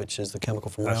glyphosate, which is the chemical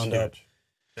from Roundup.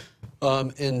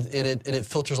 And it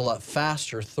filters a lot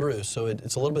faster through, so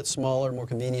it's a little bit smaller, more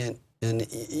convenient, and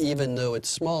even though it's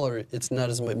smaller, it's not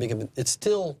as big of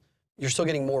you're still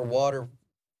getting more water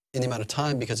in the amount of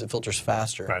time because it filters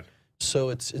faster. Right. So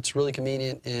it's really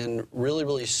convenient, and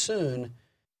really soon,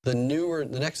 the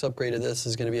next upgrade of this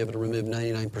is going to be able to remove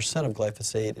 99% of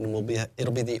glyphosate, and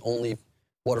it'll be the only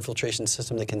water filtration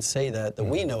system that can say that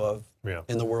we know of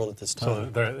in the world at this time. So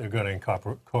they're going to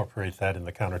incorporate that in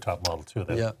the countertop model too in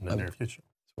the near future.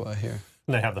 That's what I hear.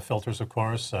 And they have the filters, of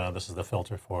course. This is the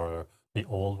filter for the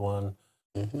old one.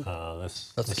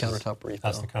 That's the countertop refill.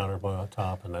 That's the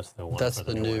countertop, and that's the one that's for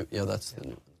the new one. Yeah, that's the new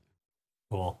one.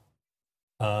 Cool.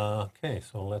 Okay,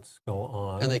 so let's go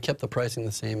on. And they kept the pricing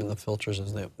the same in the filters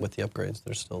as with the upgrades.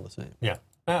 They're still the same. Yeah.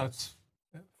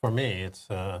 For me, it's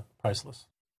priceless.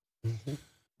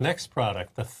 Next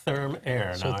product, the Therm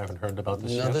Air. Now, I haven't heard about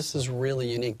this yet. No, this is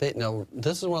really unique. This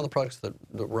is one of the products that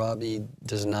Robbie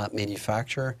does not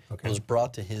manufacture. Okay. It was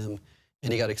brought to him,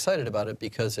 and he got excited about it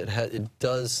because it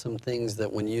does some things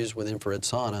that when used with infrared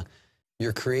sauna,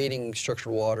 you're creating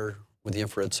structured water with the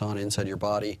infrared sauna inside your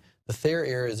body. The Therm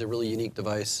Air is a really unique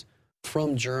device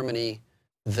from Germany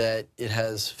that it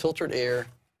has filtered air,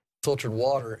 filtered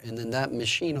water, and then that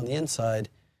machine on the inside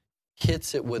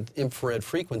hits it with infrared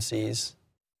frequencies,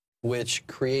 which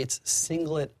creates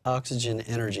singlet oxygen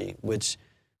energy, which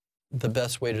the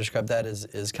best way to describe that is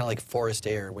kind of like forest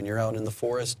air. When you're out in the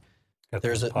forest,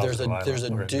 there's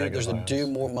a dew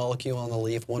molecule on the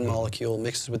leaf, one molecule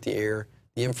mixes with the air,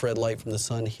 the infrared light from the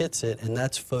sun hits it, and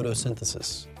that's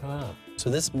photosynthesis. So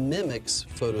this mimics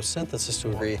photosynthesis to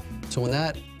a degree. So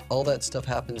when all that stuff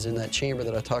happens in that chamber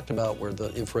that I talked about where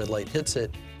the infrared light hits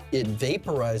it, it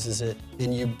vaporizes it,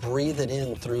 and you breathe it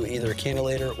in through either a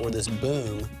cannulator or this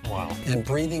boom. Wow. And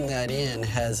breathing that in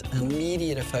has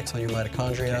immediate effects on your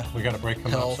mitochondria. We got a break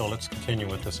coming health. up, so let's continue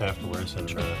with this afterwards,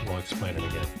 and we'll explain it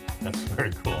again. That's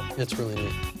very cool. It's really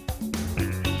neat.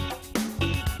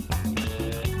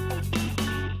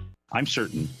 I'm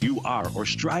certain you are or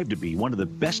strive to be one of the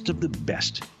best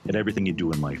at everything you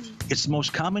do in life. It's the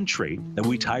most common trait that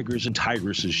we tigers and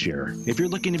tigresses share. If you're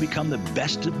looking to become the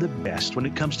best of the best when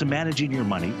it comes to managing your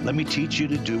money, let me teach you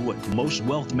to do what most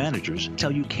wealth managers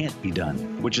tell you can't be done,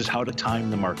 which is how to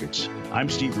time the markets. I'm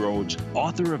Steve Rhodes,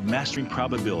 author of Mastering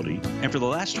Probability, and for the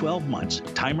last 12 months,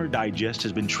 Timer Digest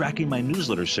has been tracking my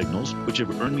newsletter signals, which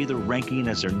have earned me the ranking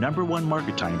as their #1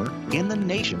 market timer in the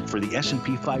nation for the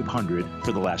S&P 500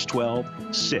 for the last 12,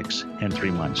 6, and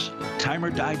 3 months. Timer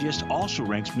Digest also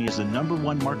ranks me as the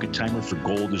 #1 market timer for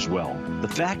gold as well. The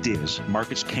fact is,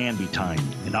 markets can be timed,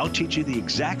 and I'll teach you the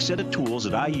exact set of tools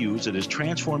that I use that has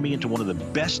transformed me into one of the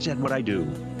best at what I do.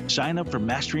 Sign up for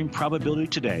Mastering Probability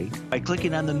today by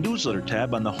clicking on the newsletter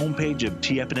tab on the homepage of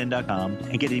TFNN.com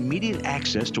and get immediate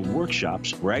access to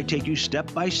workshops where I take you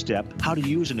step by step how to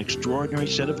use an extraordinary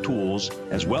set of tools,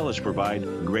 as well as provide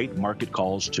great market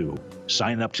calls too.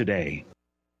 Sign up today.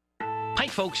 Hi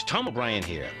folks, Tom O'Brien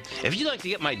here. If you'd like to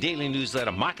get my daily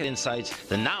newsletter, Market Insights,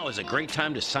 then now is a great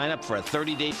time to sign up for a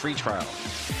 30-day free trial.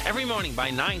 Every morning by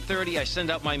 9:30, I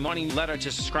send out my morning letter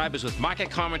to subscribers with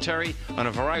market commentary on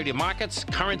a variety of markets,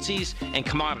 currencies, and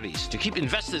commodities to keep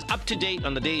investors up to date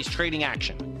on the day's trading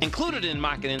action. Included in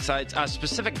Market Insights are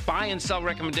specific buy and sell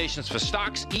recommendations for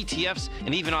stocks, ETFs,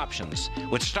 and even options,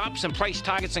 with stops and price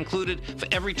targets included for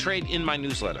every trade in my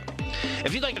newsletter.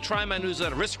 If you'd like to try my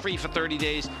newsletter risk-free for 30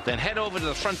 days, then head over to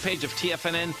the front page of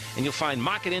TFNN and you'll find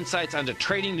Market Insights under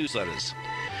Trading Newsletters.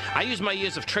 I use my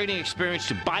years of trading experience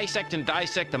to bisect and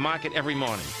dissect the market every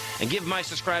morning and give my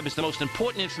subscribers the most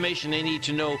important information they need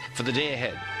to know for the day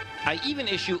ahead. I even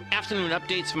issue afternoon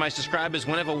updates for my subscribers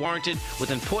whenever warranted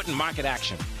with important market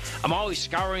action. I'm always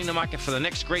scouring the market for the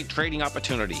next great trading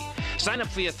opportunity. Sign up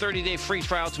for your 30-day free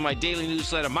trial to my daily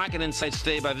newsletter, Market Insights,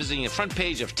 today by visiting the front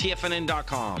page of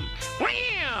TFNN.com.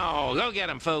 Wow! Go get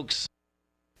them, folks.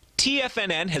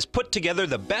 TFNN has put together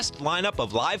the best lineup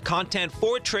of live content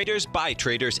for traders by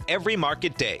traders every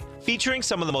market day, featuring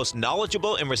some of the most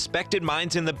knowledgeable and respected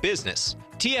minds in the business.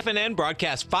 TFNN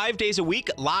broadcasts 5 days a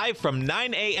week live from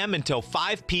 9 a.m. until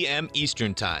 5 p.m.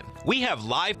 Eastern Time. We have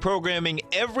live programming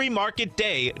every market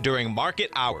day during market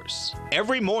hours.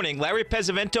 Every morning, Larry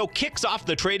Pesavento kicks off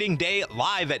the trading day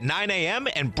live at 9 a.m.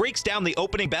 and breaks down the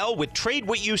opening bell with Trade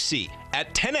What You See.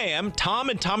 At 10 a.m., Tom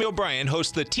and Tommy O'Brien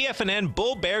host the TFNN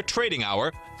Bull Bear Trading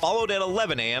Hour, followed at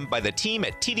 11 a.m. by the team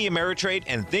at TD Ameritrade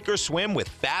and Thinkorswim with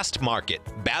Fast Market.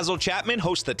 Basil Chapman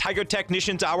hosts the Tiger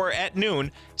Technicians Hour at noon,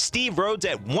 Steve Rhodes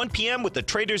at 1 p.m. with the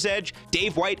Trader's Edge,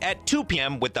 Dave White at 2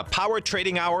 p.m. with the Power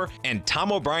Trading Hour, and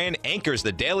Tom O'Brien anchors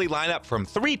the daily lineup from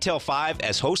 3 till 5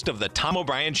 as host of the Tom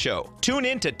O'Brien Show. Tune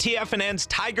in to TFNN's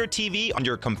Tiger TV on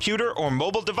your computer or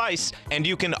mobile device, and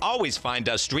you can always find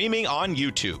us streaming on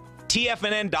YouTube.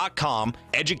 TFNN.com,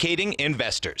 educating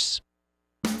investors.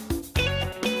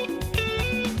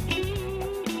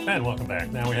 And welcome back.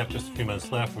 Now we have just a few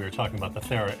minutes left. We were talking about the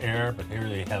Thera Air, but here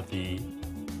they have the,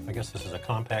 I guess this is a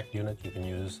compact unit you can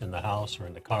use in the house or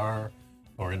in the car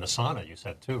or in the sauna, you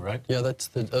said too, right? Yeah, that's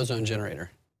the ozone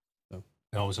generator. So.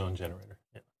 The ozone generator,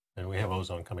 yeah. And we have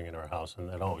ozone coming in our house, and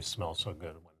it always smells so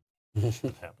good when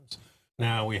it happens.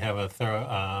 Now we have a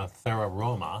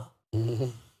Theraroma.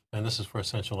 And this is for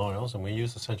essential oils, and we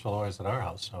use essential oils at our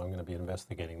house, so I'm going to be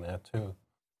investigating that too.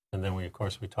 And then we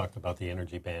talked about the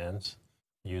energy bands,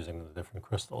 using the different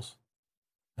crystals.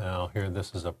 Now here,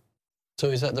 this is a...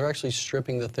 So they're actually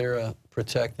stripping the Thera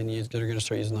Protect, and they're going to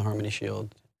start using the Harmony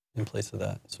Shield in place of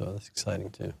that, so that's exciting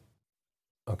too.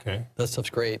 Okay. That stuff's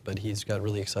great, but he's got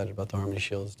really excited about the Harmony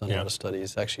Shield. He's done a lot of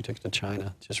studies. Actually took it to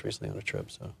China just recently on a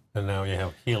trip. So. And now you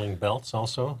have healing belts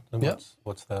also. And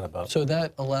what's that about? So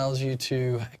that allows you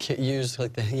to use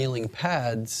like the healing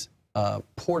pads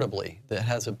portably. That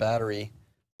has a battery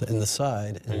in the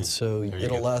side, and so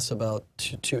it'll last about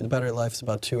the battery life is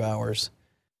about 2 hours.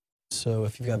 So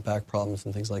if you've got back problems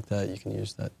and things like that, you can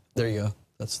use that. There you go.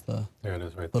 That's the there it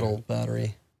is right little there.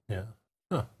 Battery. Yeah.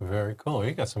 Huh, very cool.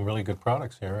 You got some really good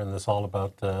products here, and it's all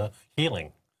about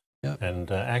healing. Yeah. And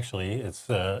actually, it's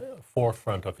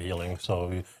forefront of healing,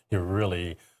 so you're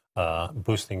really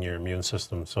boosting your immune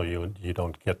system so you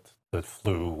don't get the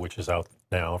flu, which is out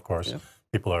now, of course. Yeah.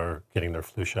 People are getting their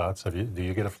flu shots. Do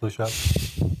you get a flu shot?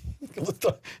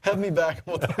 Have me back.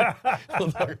 We'll talk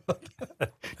about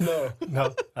that.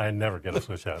 No, I never get a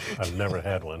flu shot. I've never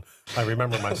had one. I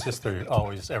remember my sister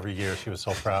always, every year, she was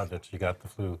so proud that she got the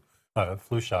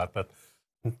flu shot, but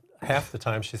half the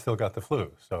time she still got the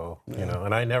flu. So, you know,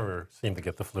 and I never seemed to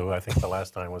get the flu. I think the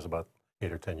last time was about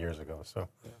 8 or 10 years ago. So,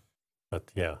 but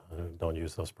yeah, don't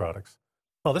use those products.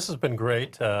 Well, this has been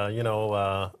great. You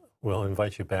know, we'll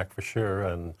invite you back for sure.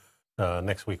 And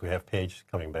next week we have Paige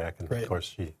coming back. And of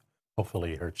course,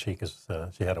 hopefully her cheek is,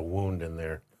 she had a wound in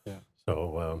there. Yeah.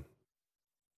 So,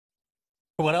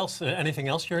 what else? Anything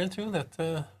else you're into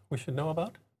that we should know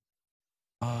about?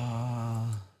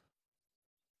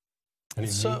 Any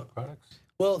new products?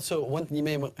 Well, so one thing you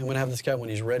may want to have this guy when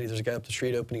he's ready. There's a guy up the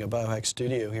street opening a biohack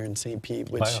studio here in St. Pete,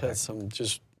 which has some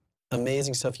just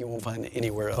amazing stuff you won't find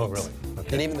anywhere else. Oh, really?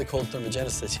 Okay. And even the cold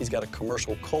thermogenesis, he's got a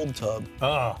commercial cold tub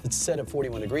that's set at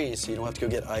 41 degrees, so you don't have to go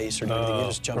get ice or do anything. You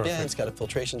just jump in. It's got a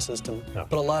filtration system,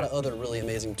 but a lot of other really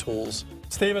amazing tools.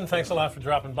 Stephen, thanks a lot for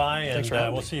dropping by,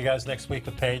 and we'll see you guys next week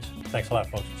with Paige. Thanks a lot,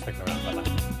 folks, for sticking around.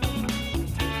 Bye-bye.